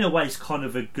 in a way, it's kind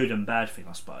of a good and bad thing,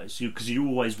 I suppose, because you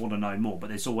always want to know more, but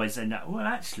there's always that. Well,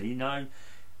 actually,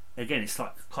 again, it's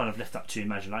like kind of left up to your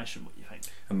imagination what you think.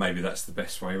 And maybe that's the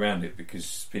best way around it,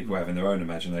 because people having their own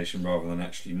imagination rather than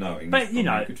actually knowing. But, is you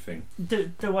probably know, a good thing.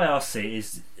 The way I see it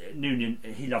is, Noonan,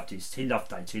 he loved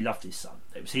Data, he loved his son.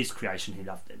 It was his creation, he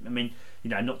loved him. I mean,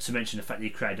 not to mention the fact that he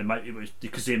created it was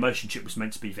because the emotion chip was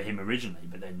meant to be for him originally,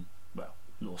 but then, well,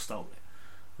 Law stole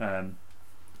it.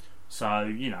 So,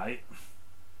 and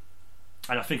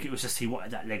I think it was just he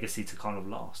wanted that legacy to kind of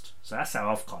last. So that's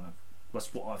how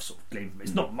that's what I've sort of gleaned from it.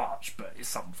 It's not much, but it's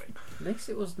something. At least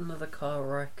it wasn't another Carl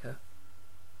Riker.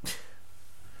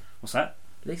 What's that?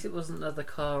 At least it wasn't another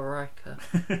Carl Riker.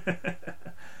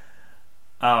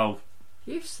 Oh,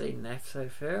 You've seen that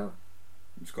episode, Phil.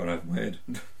 It's gone over my head.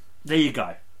 there you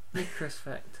go. Chris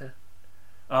Factor.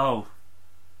 Oh,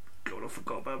 God, I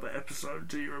forgot about that episode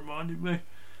until you reminded me.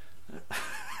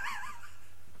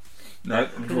 No,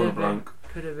 I'm drawing a blank.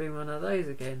 Could have been one of those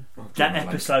again. I'm drawing That a blank.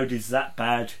 episode is that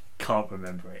bad, can't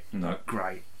remember it. No,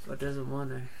 Great. Or doesn't want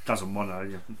to. Doesn't want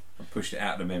to. I pushed it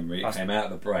out of the memory. It That's- came out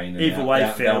of the brain. And Either out, way,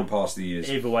 out, Phil, down past the years.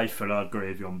 Either way, Phil, I agree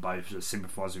with you on both. I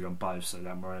sympathise with you on both, so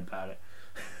don't worry about it.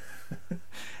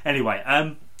 Anyway,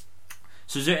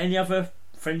 so is there any other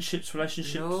friendships,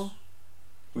 relationships? Law?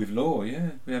 With Law, yeah,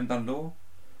 we haven't done Law.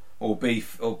 Or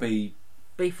Beef,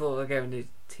 Before again,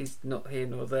 he's not here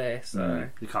nor there, so. Mm.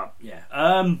 You can't. Yeah.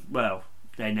 Well,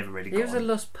 they never really He got was on. a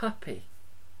lost puppy.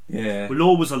 Yeah. Well,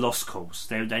 Law was a lost cause.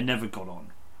 They never got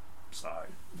on. So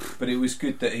But it was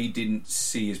good that he didn't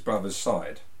see his brother's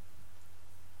side.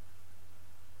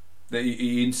 That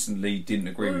he instantly didn't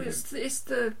agree Well, with him. it's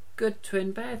the good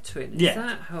twin, bad twin. It's Yeah.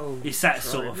 that whole. it's that tribe,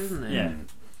 sort of isn't it? yeah. Mm.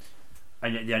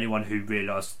 And yet the only one who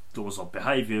realised Law's odd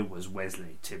behaviour was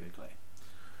Wesley, typically.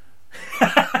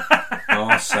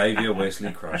 Our saviour,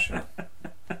 Wesley Crusher,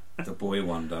 the boy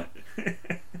wonder.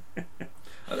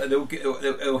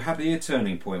 It'll have the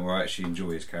turning point where I actually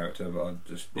enjoy his character, but I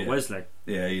just But yeah, Wesley,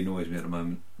 yeah, he annoys me at the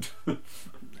moment.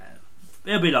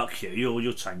 it'll be like you.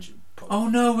 You'll change it. Probably. Oh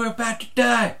no, we're about to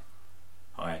die.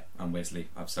 Hi, I'm Wesley.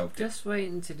 I've solved it. Just wait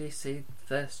until you see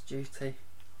First Duty.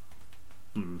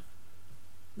 Hmm.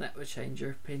 That will change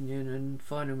your opinion, and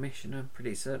Final Mission, I'm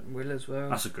pretty certain will as well.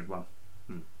 That's a good one.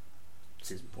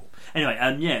 Season 4.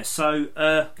 Anyway, so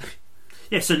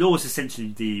Law was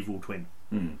essentially the evil twin.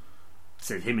 Mm.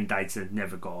 So him and Data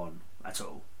never got on at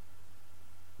all.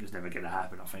 It was never going to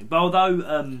happen, I think. But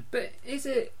although, But is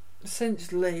it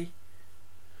essentially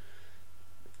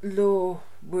Law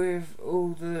with all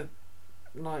the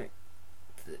like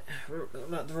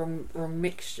the wrong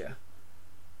mixture?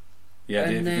 Yeah,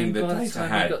 And everything then that by the Data time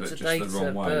had, he got but to just Data, the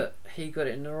wrong way. but he got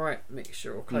it in the right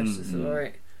mixture or close to the Mm-hmm.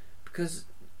 right, because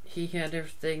he had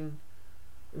everything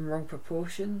in wrong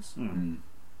proportions. Mm.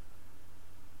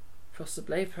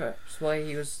 Possibly, perhaps why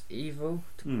he was evil.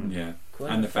 Yeah, Coin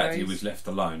and the the fact he phrase. was left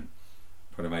alone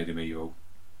probably made him evil.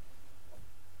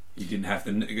 He didn't have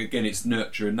the again. It's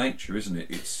nurture and nature, isn't it?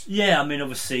 It's yeah, I mean,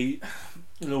 obviously,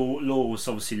 Law was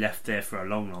obviously left there for a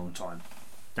long, long time,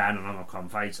 down on Omicron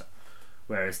Theta.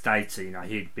 Whereas Data, he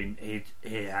had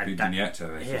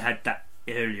that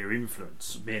earlier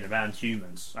influence, being around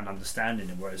humans and understanding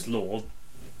them. Whereas Law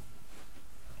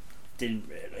didn't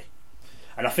really.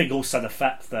 And I think also the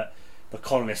fact that the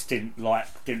colonists didn't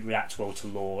react well to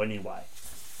law anyway,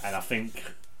 and I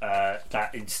think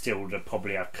that instilled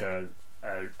probably a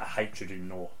hatred in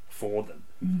law for them.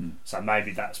 So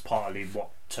maybe that's partly what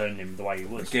turned him the way he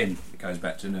was. Again, it goes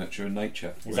back to nurture and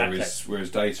nature. Exactly. Whereas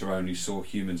Data only saw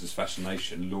humans as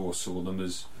fascination, Law saw them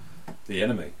as the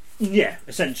enemy. Yeah,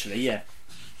 essentially, yeah.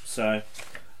 So,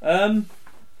 I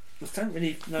don't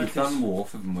really know. We've done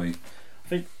Worf, haven't we? I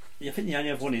think the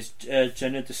only other one is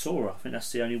Jenna Desora. I think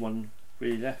that's the only one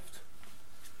really left.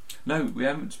 No, we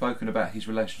haven't spoken about his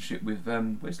relationship with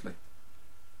Wesley.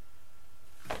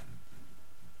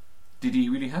 Did he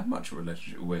really have much of a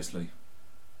relationship with Wesley?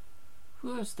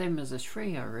 Well, it's them as a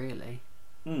trio, really.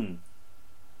 Hmm.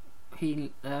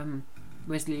 He,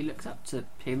 Wesley looks up to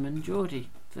him and Geordie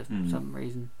for some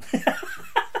reason.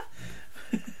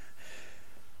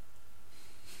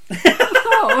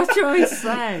 What do I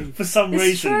say? For some It's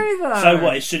reason. true, though. So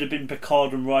what? It should have been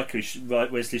Picard and Riker.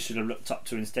 Wesley should have looked up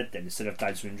to instead, then, instead of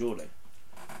Data and Geordie.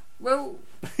 Well,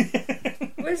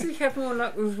 Wesley had more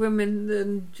luck with women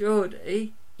than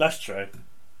Geordie. That's true.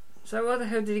 So why the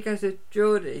hell did he go to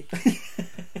Geordie?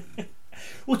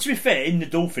 Well, to be fair, in the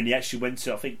Dolphin, he actually went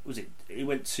to. I think he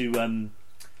went to.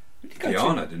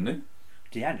 Diana, didn't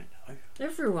he? Deanna, no.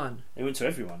 Everyone, He went to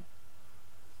everyone.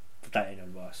 For dating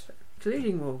advice.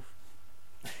 including Wolf.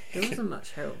 There wasn't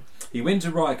much help. He went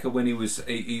to Riker when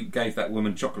he gave that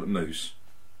woman chocolate mousse,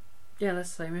 Yeah,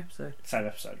 that's the same episode. Same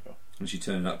episode, bro. and she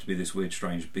turned up to be this weird,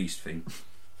 strange beast thing.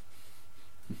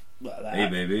 Well, Hey,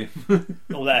 baby.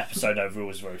 all that episode overall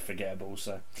was very forgettable.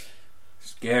 So,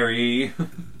 Scary.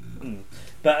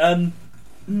 but I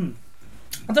don't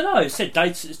know. It said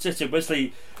Data. It said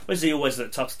Wesley always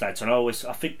looked up to Data, and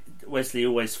I think Wesley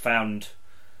always found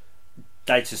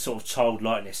Data's sort of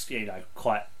childlikeness,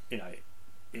 quite,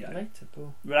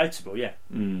 relatable. Yeah,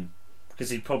 because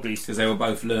he probably Because they were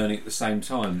both learning at the same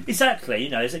time. exactly.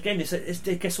 It's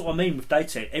guess what I mean with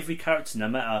Data. Every character, no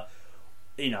matter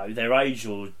their age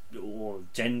or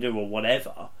gender or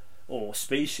whatever, or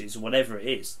species or whatever it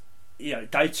is,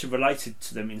 Data related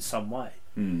to them in some way.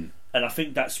 And I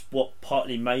think that's what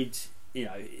partly made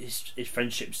his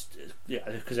friendships,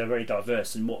 because they're very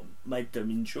diverse, and what made them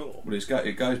endure. Well,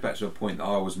 it goes back to a point that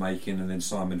I was making, and then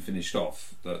Simon finished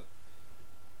off that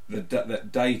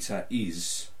Data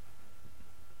is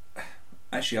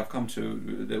actually, I've come to a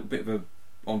little bit of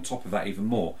on top of that even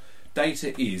more.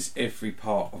 Data is every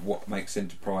part of what makes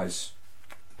Enterprise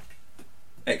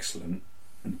excellent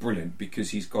and brilliant, because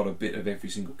he's got a bit of every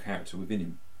single character within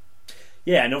him.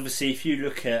 Yeah, and obviously if you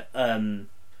look at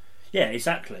yeah,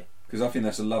 exactly. Because I think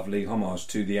that's a lovely homage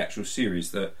to the actual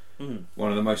series, that one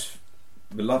of the most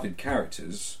beloved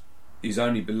characters is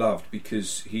only beloved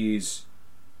because he is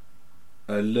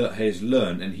has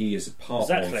learned, and he is a part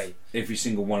of every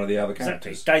single one of the other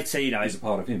characters. Data, is a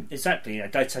part of him. Exactly.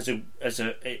 Data has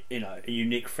a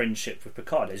unique friendship with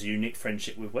Picard, has a unique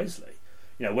friendship with Wesley.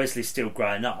 Wesley's still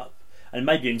growing up, and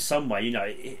maybe in some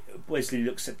way, Wesley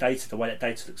looks at Data the way that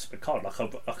Data looks at Picard, like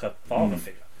a father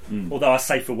figure. Although I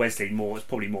say for Wesley it's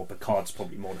probably more Picard's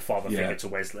probably more the father figure to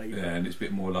Wesley. Yeah, and it's a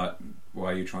bit more like,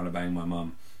 why are you trying to bang my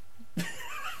mum?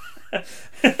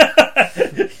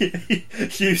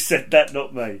 You said that,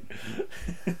 not me.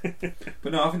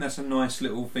 But no, I think that's a nice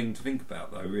little thing to think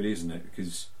about, though, really, isn't it?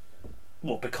 Because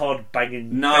what, Picard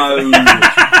banging? No.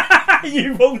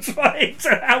 You walked right into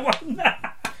that one.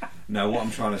 No, what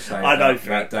I'm trying to say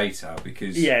about Data,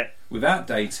 because without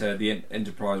Data, the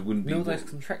Enterprise wouldn't be. All those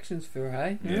contractions for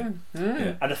A. Yeah.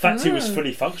 And the fact he was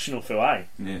fully functional for A.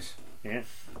 Yes. Yeah.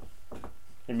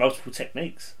 In multiple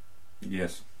techniques.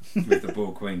 Yes. With the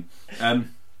Borg Queen. And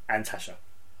Tasha.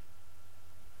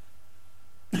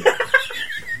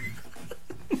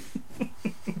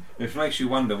 It makes you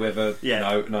wonder whether.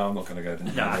 Yeah. No, I'm not going to go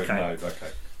down. No, okay. No,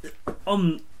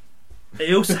 okay.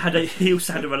 He also had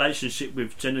a relationship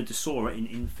with Jenna Desora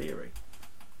in Theory.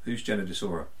 Who's Jenna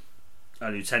Desora?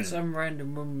 A lieutenant. Some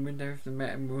random woman we never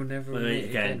met and we'll never meet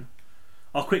again.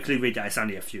 I'll quickly read that. It's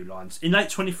only a few lines. In late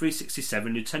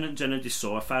 2367, Lieutenant Jenna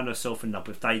Desora found herself in love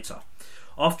with Data.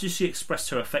 After she expressed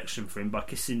her affection for him by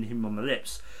kissing him on the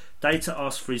lips, Data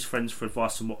asked for his friends for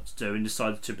advice on what to do and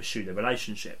decided to pursue the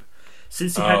relationship.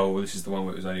 Since this is the one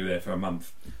that was only there for a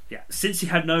month. Yeah, since he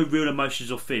had no real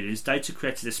emotions or feelings, Data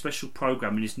created a special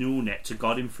program in his neural net to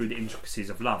guide him through the intricacies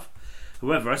of love.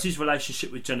 However, as his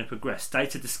relationship with Jenna progressed,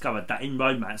 Data discovered that in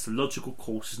romance, the logical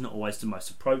course is not always the most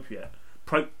appropriate.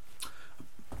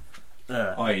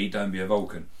 I.e., don't be a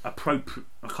Vulcan. I can't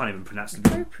even pronounce it.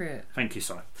 Appropriate. Thank you,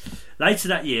 Si. Later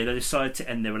that year, they decided to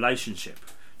end their relationship.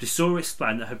 Desora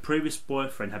explained that her previous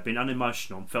boyfriend had been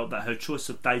unemotional and felt that her choice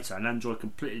of Data, an android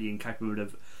completely incapable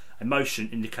of emotion,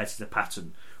 indicated a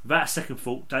pattern. Without a second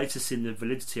thought, Data, seeing the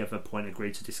validity of her point,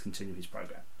 agreed to discontinue his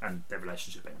program, and their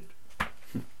relationship ended.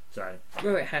 So,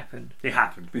 Well, it happened. it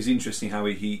happened. But it's interesting how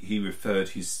he referred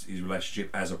his relationship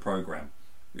as a program.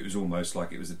 It was almost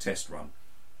like it was a test run.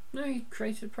 No, he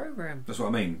created a program. That's what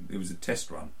I mean. It was a test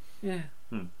run. Yeah.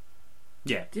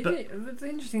 Yeah, But but the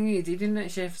interesting thing is, he didn't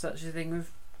actually have such a thing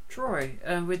with Troy.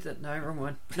 No, wrong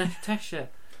one. Natasha.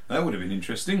 That would have been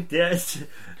interesting. yes.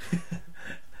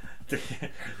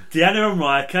 Deanna and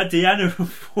Riker, Deanna and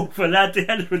Wolfer, now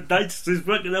Deanna and Data is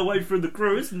working their way through the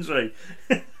crew, isn't she?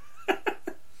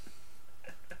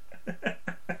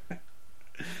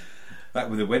 That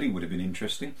with a wedding would have been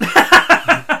interesting.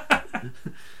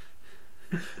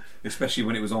 Especially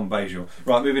when it was on Bajor.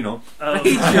 Right, moving on. What?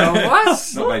 Not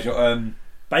Bajor,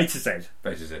 Beta Z.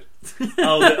 Beta Z.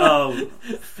 Oh,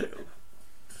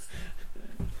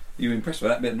 You were impressed by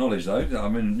that bit of knowledge, though. I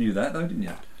mean, knew that, though, didn't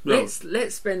you? well,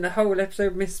 Let's spend the whole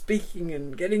episode misspeaking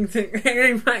and getting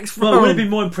Max well, it wrong. would have been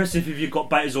more impressive if you got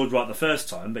Betazord right the first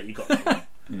time, but you got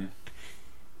Yeah.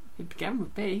 It began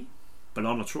with B.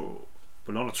 Banana Troy.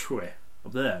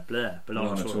 Up there, Blair.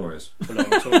 Banana Troy. Torres.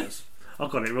 Banana Taurus. I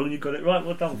got it wrong, you got it right.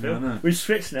 Well done, Phil. I know. We've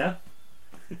switched now.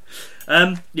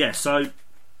 Yeah, so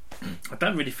I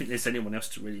don't really think there's anyone else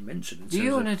to really mention. Do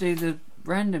you want to do the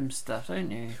random stuff, don't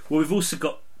you? Well, we've also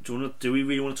got. Do we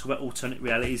really want to talk about alternate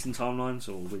realities and timelines,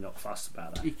 or are we not fussed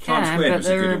about that? You Times can, Squared but was a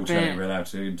they're Oh, good a alternative bit... we're allowed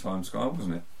to in Time Sky,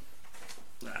 wasn't it?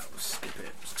 No, we'll skip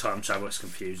it. It's time travel, it's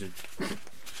confusing.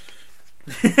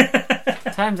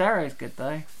 Times Arrow's good,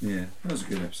 though. Yeah, that was a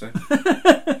good episode.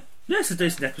 Yeah, it's a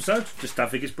decent episode. Just don't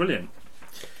think it's brilliant.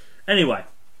 Anyway,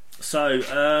 so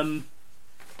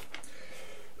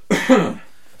so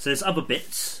there's other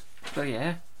bits, Oh,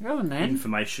 yeah. Go on, then.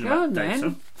 information Go about on, Data.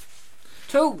 then.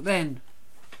 Talk, then.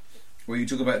 Well, you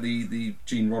talk about the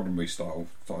Gene Roddenberry style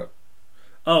type.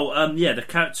 Oh, yeah, the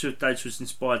character of Data was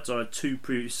inspired by two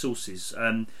previous sources.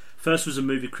 First was a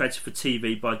movie created for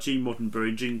TV by Gene Roddenberry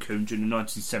and Gene Coon during the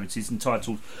 1970s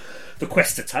entitled The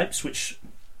Questa Tapes, which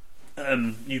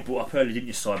you brought up earlier, didn't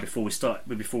you, Si,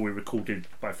 before we recorded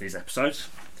both these episodes?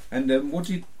 And what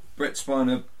did Brett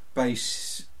Spiner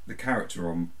base the character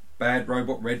on? Bad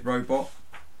Robot, Red Robot?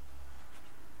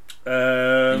 He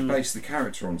based the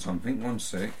character on something. One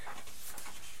sec.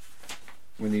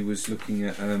 When he was looking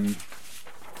at... I'm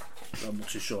not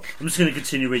too sure. I'm just going to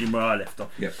continue reading where I left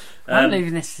off. Yep. I'm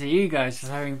leaving this to you guys,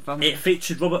 just having fun. It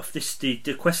featured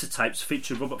the Questa Tapes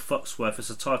featured Robert Foxworth as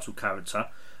a title character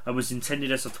and was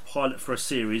intended as a pilot for a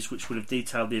series which would have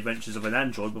detailed the adventures of an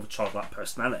android with a childlike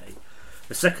personality.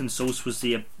 The second source was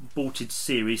the aborted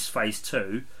series Phase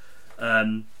 2,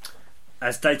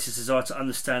 as Data's desire to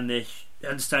understand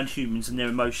humans and their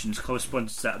emotions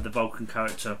corresponded to that of the Vulcan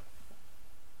character.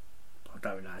 I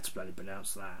don't know how to bloody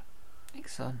pronounce that.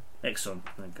 Exxon. Exxon.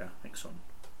 There you go. Exxon.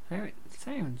 How it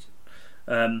sounds.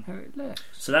 Um, How it looks.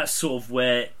 So that's sort of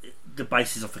where the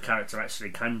basis of the character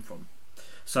actually came from.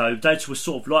 So Data was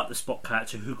sort of like the Spock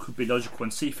character who could be logical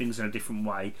and see things in a different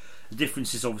way. The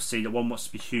difference is obviously that one wants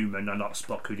to be human and not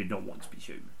Spock who did not want to be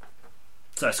human.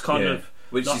 So it's kind of...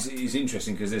 Which like, is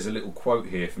interesting because there's a little quote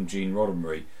here from Gene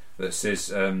Roddenberry that says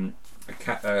a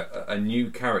new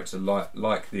character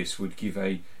like this would give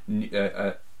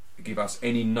us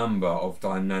any number of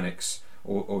dynamics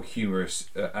or humorous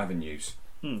avenues.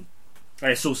 And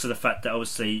it's also the fact that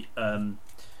obviously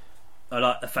I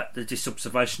like the fact that this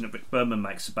observation that Rick Berman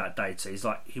makes about Data is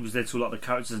like he was there to like the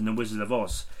characters in The Wizard of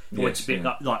Oz. He wanted to be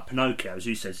like Pinocchio, as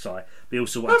you said, Si. But he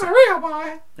also wanted I'm a real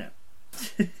boy.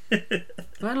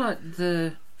 I like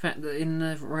the fact that in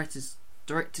the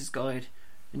director's guide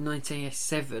in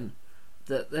 1987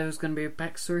 that there was going to be a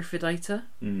backstory for Data,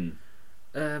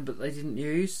 but they didn't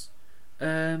use.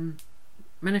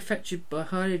 Manufactured by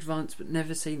highly advanced but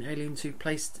never seen aliens who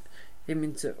placed him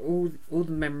into all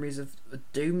the memories of a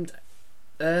doomed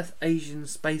Earth Asian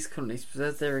space colonies,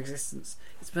 preserved their existence.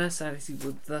 His personality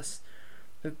would thus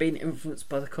have been influenced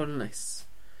by the colonists.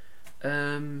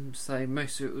 So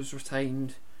most of it was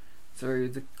retained through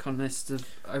the colonists of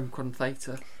Omicron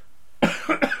Theta.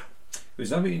 It was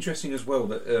something interesting as well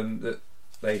that that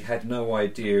they had no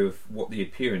idea of what the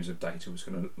appearance of Data was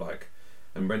going to look like,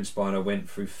 and Brent Spiner went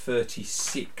through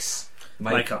 36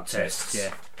 makeup tests.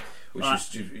 Yeah. Which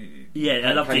was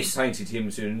I love this. Painted him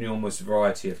to an enormous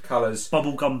variety of colours.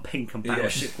 Bubblegum pink and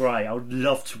battleship grey. I would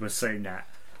love to have seen that.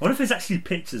 I wonder if there's actually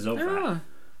pictures of that.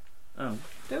 Oh,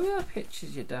 there are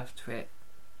pictures, you daft twit.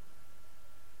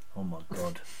 Oh my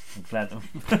god! I'm glad.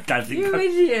 I didn't You go-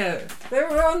 idiot! They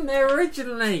were on there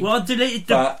originally. Well, I deleted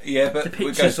them. But the it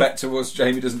pictures goes of- back towards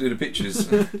Jamie doesn't do the pictures.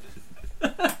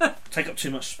 Take up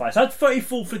too much space. I had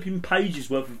 34 flipping pages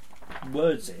worth of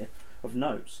words here of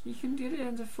notes. You can do it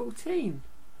under 14.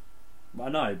 I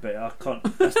know, but I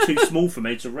can't. That's too small for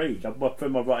me to read. I prefer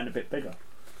my writing a bit bigger.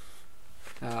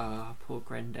 Ah, poor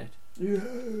granddad.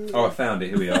 Oh, I found it.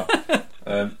 Here we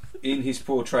are. In his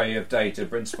portrait of Data,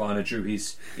 Brent Spiner drew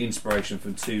his inspiration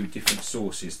from two different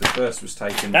sources. The first was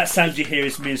taken That sound you hear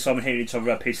is me and Simon hearing each other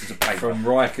about pieces of paper. from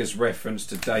Riker's reference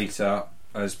to Data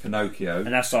as Pinocchio.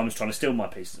 And now Simon's trying to steal my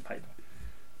pieces of paper.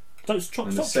 Stop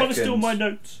And the trying to steal second- my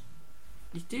notes.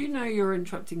 You do know you're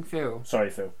interrupting Phil. Sorry,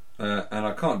 Phil. And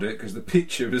I can't do it because the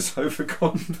picture has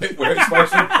overgone the bit where it's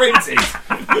supposed to be printed.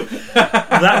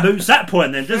 Well, that moots that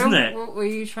point then, doesn't Phil, it? What were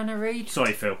you trying to read?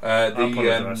 Sorry, Phil. I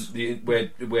apologise. Where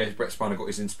Brett Spiner got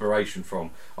his inspiration from.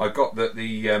 I got that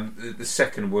the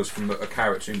second was from a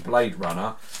character in Blade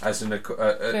Runner, as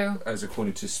as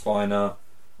according to Spiner.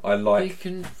 I You like.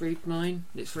 can read mine.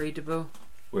 It's readable.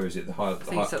 Where is it? I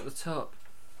think it's at the top.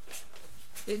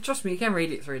 Trust me, you can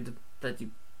read it through the bloody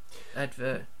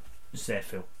advert. It's there,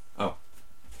 Phil. Oh.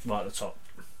 Right at the top.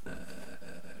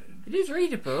 It is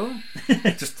readable.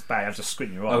 Just bad. I have to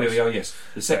squint your eyes. Oh, here we are. Yes,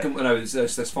 the second. No,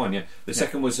 that's fine. Yeah, the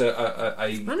second was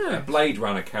a Blade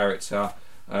Runner character.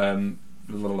 Blah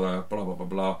blah blah blah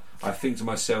blah. I think to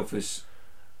myself as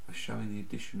showing the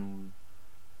additional.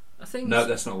 I think. No,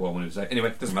 that's not what I wanted to say. Anyway,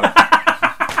 it doesn't matter.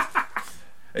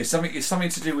 It's something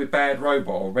to do with Bad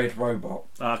Robot or Red Robot.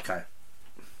 Okay.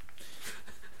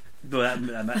 Well,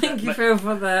 Thank you, Phil,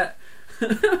 for that.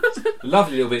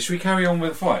 Lovely little bit. Should we carry on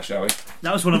with the fight, shall we?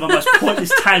 that was one of my most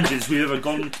pointless tangents we've ever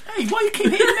gone. Hey, why you keep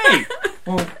hitting me?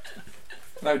 Well,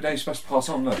 no, Dave's supposed to pass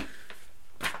on. Look.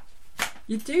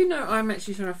 You do know I'm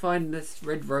actually trying to find this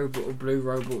red robot or blue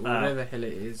robot or whatever the hell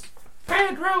it is.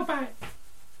 Bad Robot.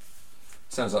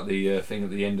 Sounds like the thing at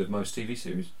the end of most TV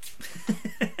series.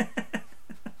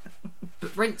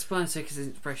 But Brent Spiner took his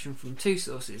inspiration from two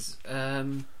sources. I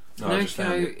just found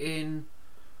Pinocchio it.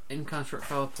 in Counter-Strike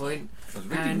Farpoint I was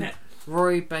reading and that.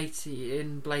 Roy Beatty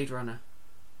in Blade Runner.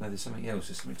 No, there's something else.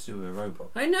 There's something to do with a robot.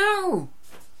 I know!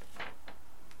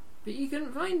 But you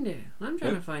couldn't find it. I'm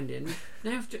trying to find it.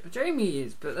 Now Jamie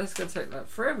is, but that's going to take like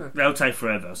forever. They'll take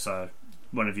forever, so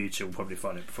one of you two will probably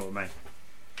find it before me.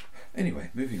 Anyway,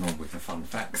 moving on with the fun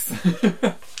facts.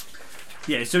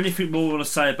 Yeah, is there anything more you want to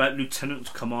say about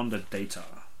Lieutenant Commander Data?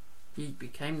 He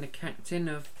became the captain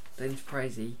of the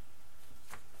Enterprise E.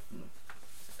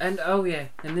 And oh yeah,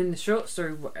 and in the short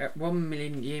story, 1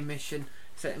 million year mission,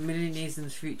 set a million years in the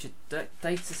future,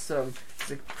 Data Song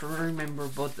is a crew member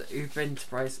aboard the Uber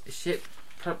Enterprise, a ship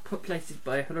populated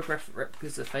by holographic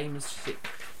replicas of famous ship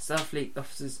Starfleet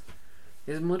officers.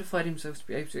 He has modified himself to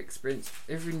be able to experience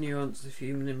every nuance of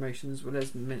human emotion as well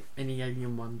as many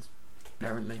alien ones,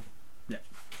 apparently. Yeah.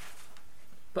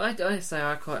 But I say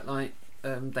I quite like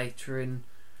Data in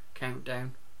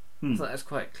Countdown. I thought that's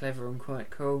quite clever and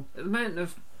quite cool. The amount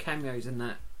of cameos in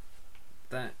that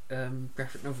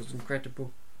graphic novel is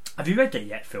incredible. Have you read it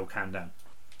yet, Phil Countdown?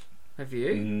 Have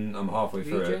you? I'm halfway Have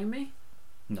through you, it. Jamie?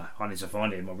 No, I need to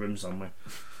find it in my room somewhere.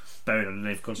 Buried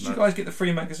underneath. God Did you knows. guys get the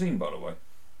free magazine, by the way?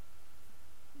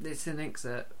 It's an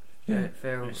excerpt. Yeah.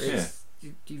 Phil. Yes.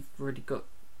 You've already got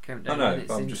I Countdown. know, and it's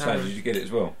but I'm in just colour. saying, did you get it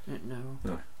as well? No.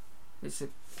 No. It's an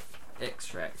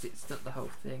extract. It's not the whole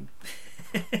thing.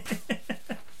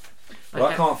 Well,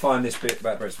 I can't find this bit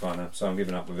about Brett Spiner, so I'm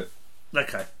giving up with it.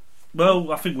 Okay. Well,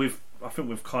 I think we've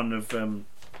kind of. Is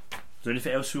there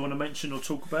anything else we want to mention or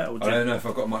talk about? Or I don't know if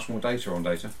I've got much more data on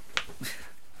Data.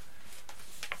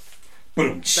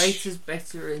 Boom. Data's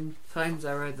better in Times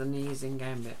Arrow than he is in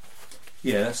Gambit.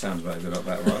 Yeah, that sounds about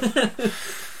right.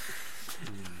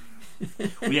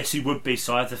 Well, yes, he would be,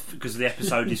 because the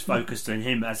episode is focused on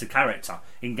him as a character.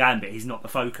 In Gambit, he's not the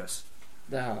focus.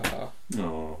 Ah,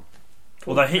 No.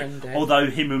 Although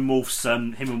Granddad. him and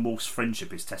Wolf's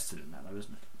friendship is tested in that, though,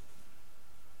 isn't it?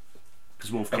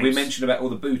 Because Wolf. Have we mentioned about all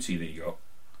the booty that you got?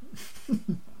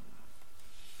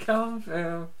 Come on,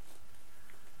 Phil.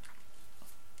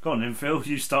 Go on then, Phil.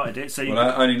 You started it, so you. Well,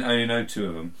 I only know two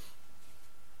of them.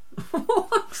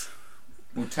 What?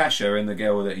 Well, Tasha and the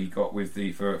girl that he got with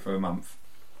for a month.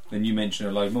 Then you mentioned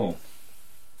a load more.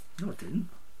 No, I didn't.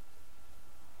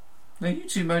 No, you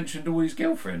two mentioned all his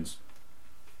girlfriends.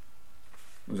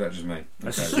 Or was that just me?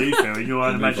 That's Okay. just you, Phil, in your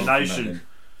own We'll move on from that imagination. then.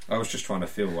 I was just trying to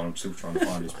fill one. I'm still trying to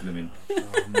find this blooming.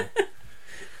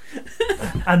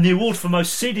 And the award for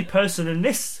most seedy person in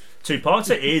this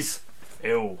two-parter is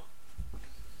Phil.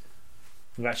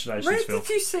 Congratulations, Where Phil. did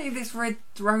you see this red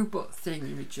robot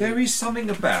thing, Richard? There is something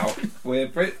about where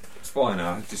Brett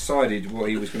Spiner decided what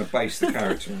he was going to base the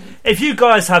character on. If you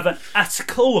guys have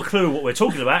at all a clue what we're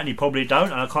talking about, and you probably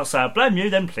don't, and I can't say I blame you,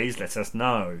 then please let us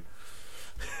know.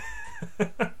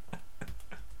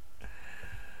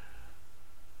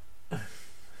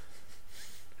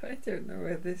 I don't know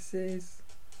where this is.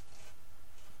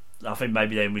 I think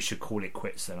maybe then we should call it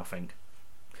quits then, I think.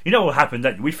 You know what happened,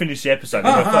 don't you? We finished the episode.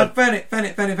 Van it.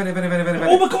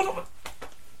 Oh my god!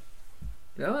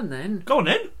 Go on then. Go on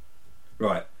then.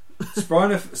 Right.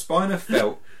 Spiner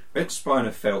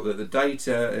felt that the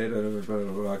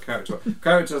data,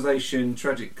 characterization,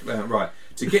 tragic. Right.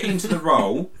 To get into the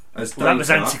role as Data. Well, that was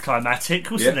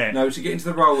anticlimactic, wasn't it? No, to get into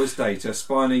the role as Data,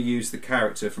 Spiner used the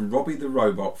character from Robbie the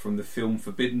Robot from the film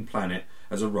Forbidden Planet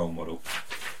as a role model.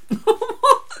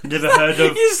 Never heard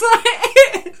of. Is that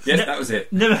it? Yes, that was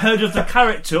it. Never heard of the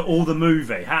character or the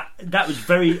movie. That was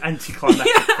very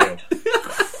anticlimactic. Phil.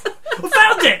 I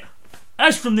found it.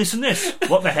 As from this and this.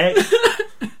 What the heck?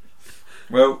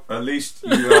 Well, at least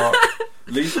you are.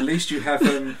 At least you have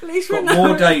got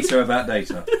more data about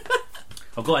Data.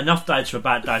 I've got enough data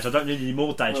about data. I don't need any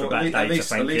more data about data. At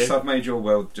least you. I've made your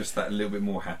world just that a little bit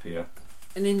more happier.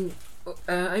 And in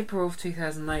April of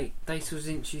 2008, Data was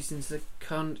introduced into the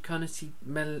Carnegie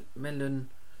Mellon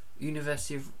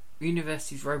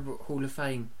University's Robot Hall of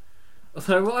Fame.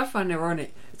 Although what I find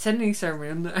ironic, attending the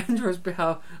ceremony on Andrew's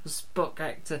behalf was Spock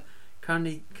actor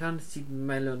Carnegie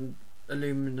Mellon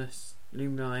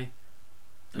Illuminati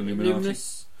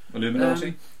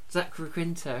Zachary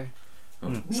Quinto.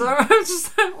 Oh. So I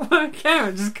just don't work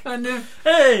out, just kind of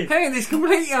Hey, this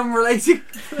completely unrelated.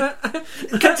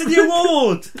 Captain the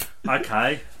award.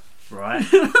 Okay, right,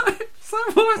 So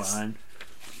what? fine.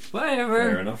 Whatever.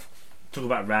 Fair enough. Talk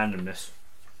about randomness.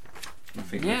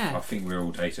 Yeah. I think we're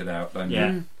all dated out, don't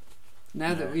Yeah. you?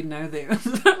 Now that we know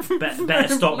that.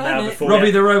 Better stop now before.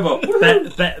 Robbie the Robot.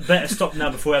 Better stop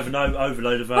now before we have an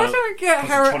overload of I don't get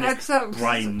how it adds up.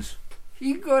 brains.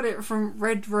 You got it from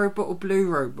red robot or blue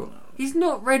robot. He's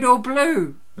not red or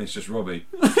blue. It's just Robbie.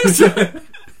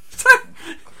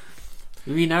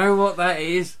 We know what that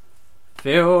is.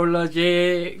 Phil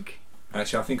logic.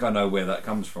 Actually, I think I know where that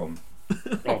comes from.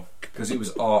 Oh. Because it was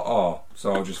RR,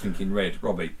 so I was just thinking red.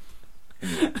 Robbie.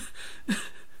 Anyway.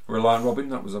 Reliant Robin,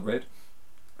 that was a red.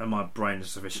 And my brain is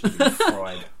sufficiently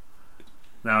fried.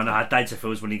 Now I know how data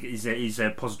feels when his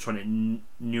positronic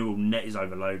neural net is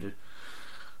overloaded.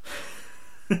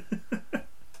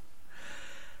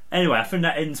 Anyway, I think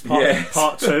that ends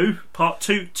part two. Part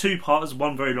two parts,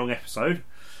 one very long episode.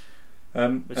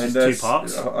 Which is two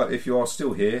parts. If you are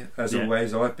still here, as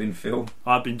always, I've been Phil.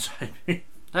 I've been Jamie.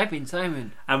 I've been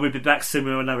Simon. And we'll be back soon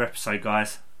with another episode,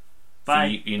 guys. Bye.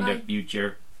 See you in the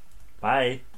future. Bye.